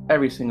come out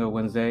every single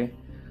Wednesday.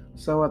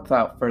 So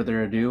without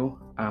further ado,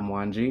 I'm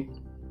Wanji.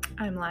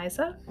 I'm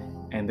Liza.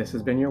 And this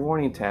has been your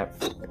Warning Tap.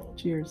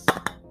 Cheers.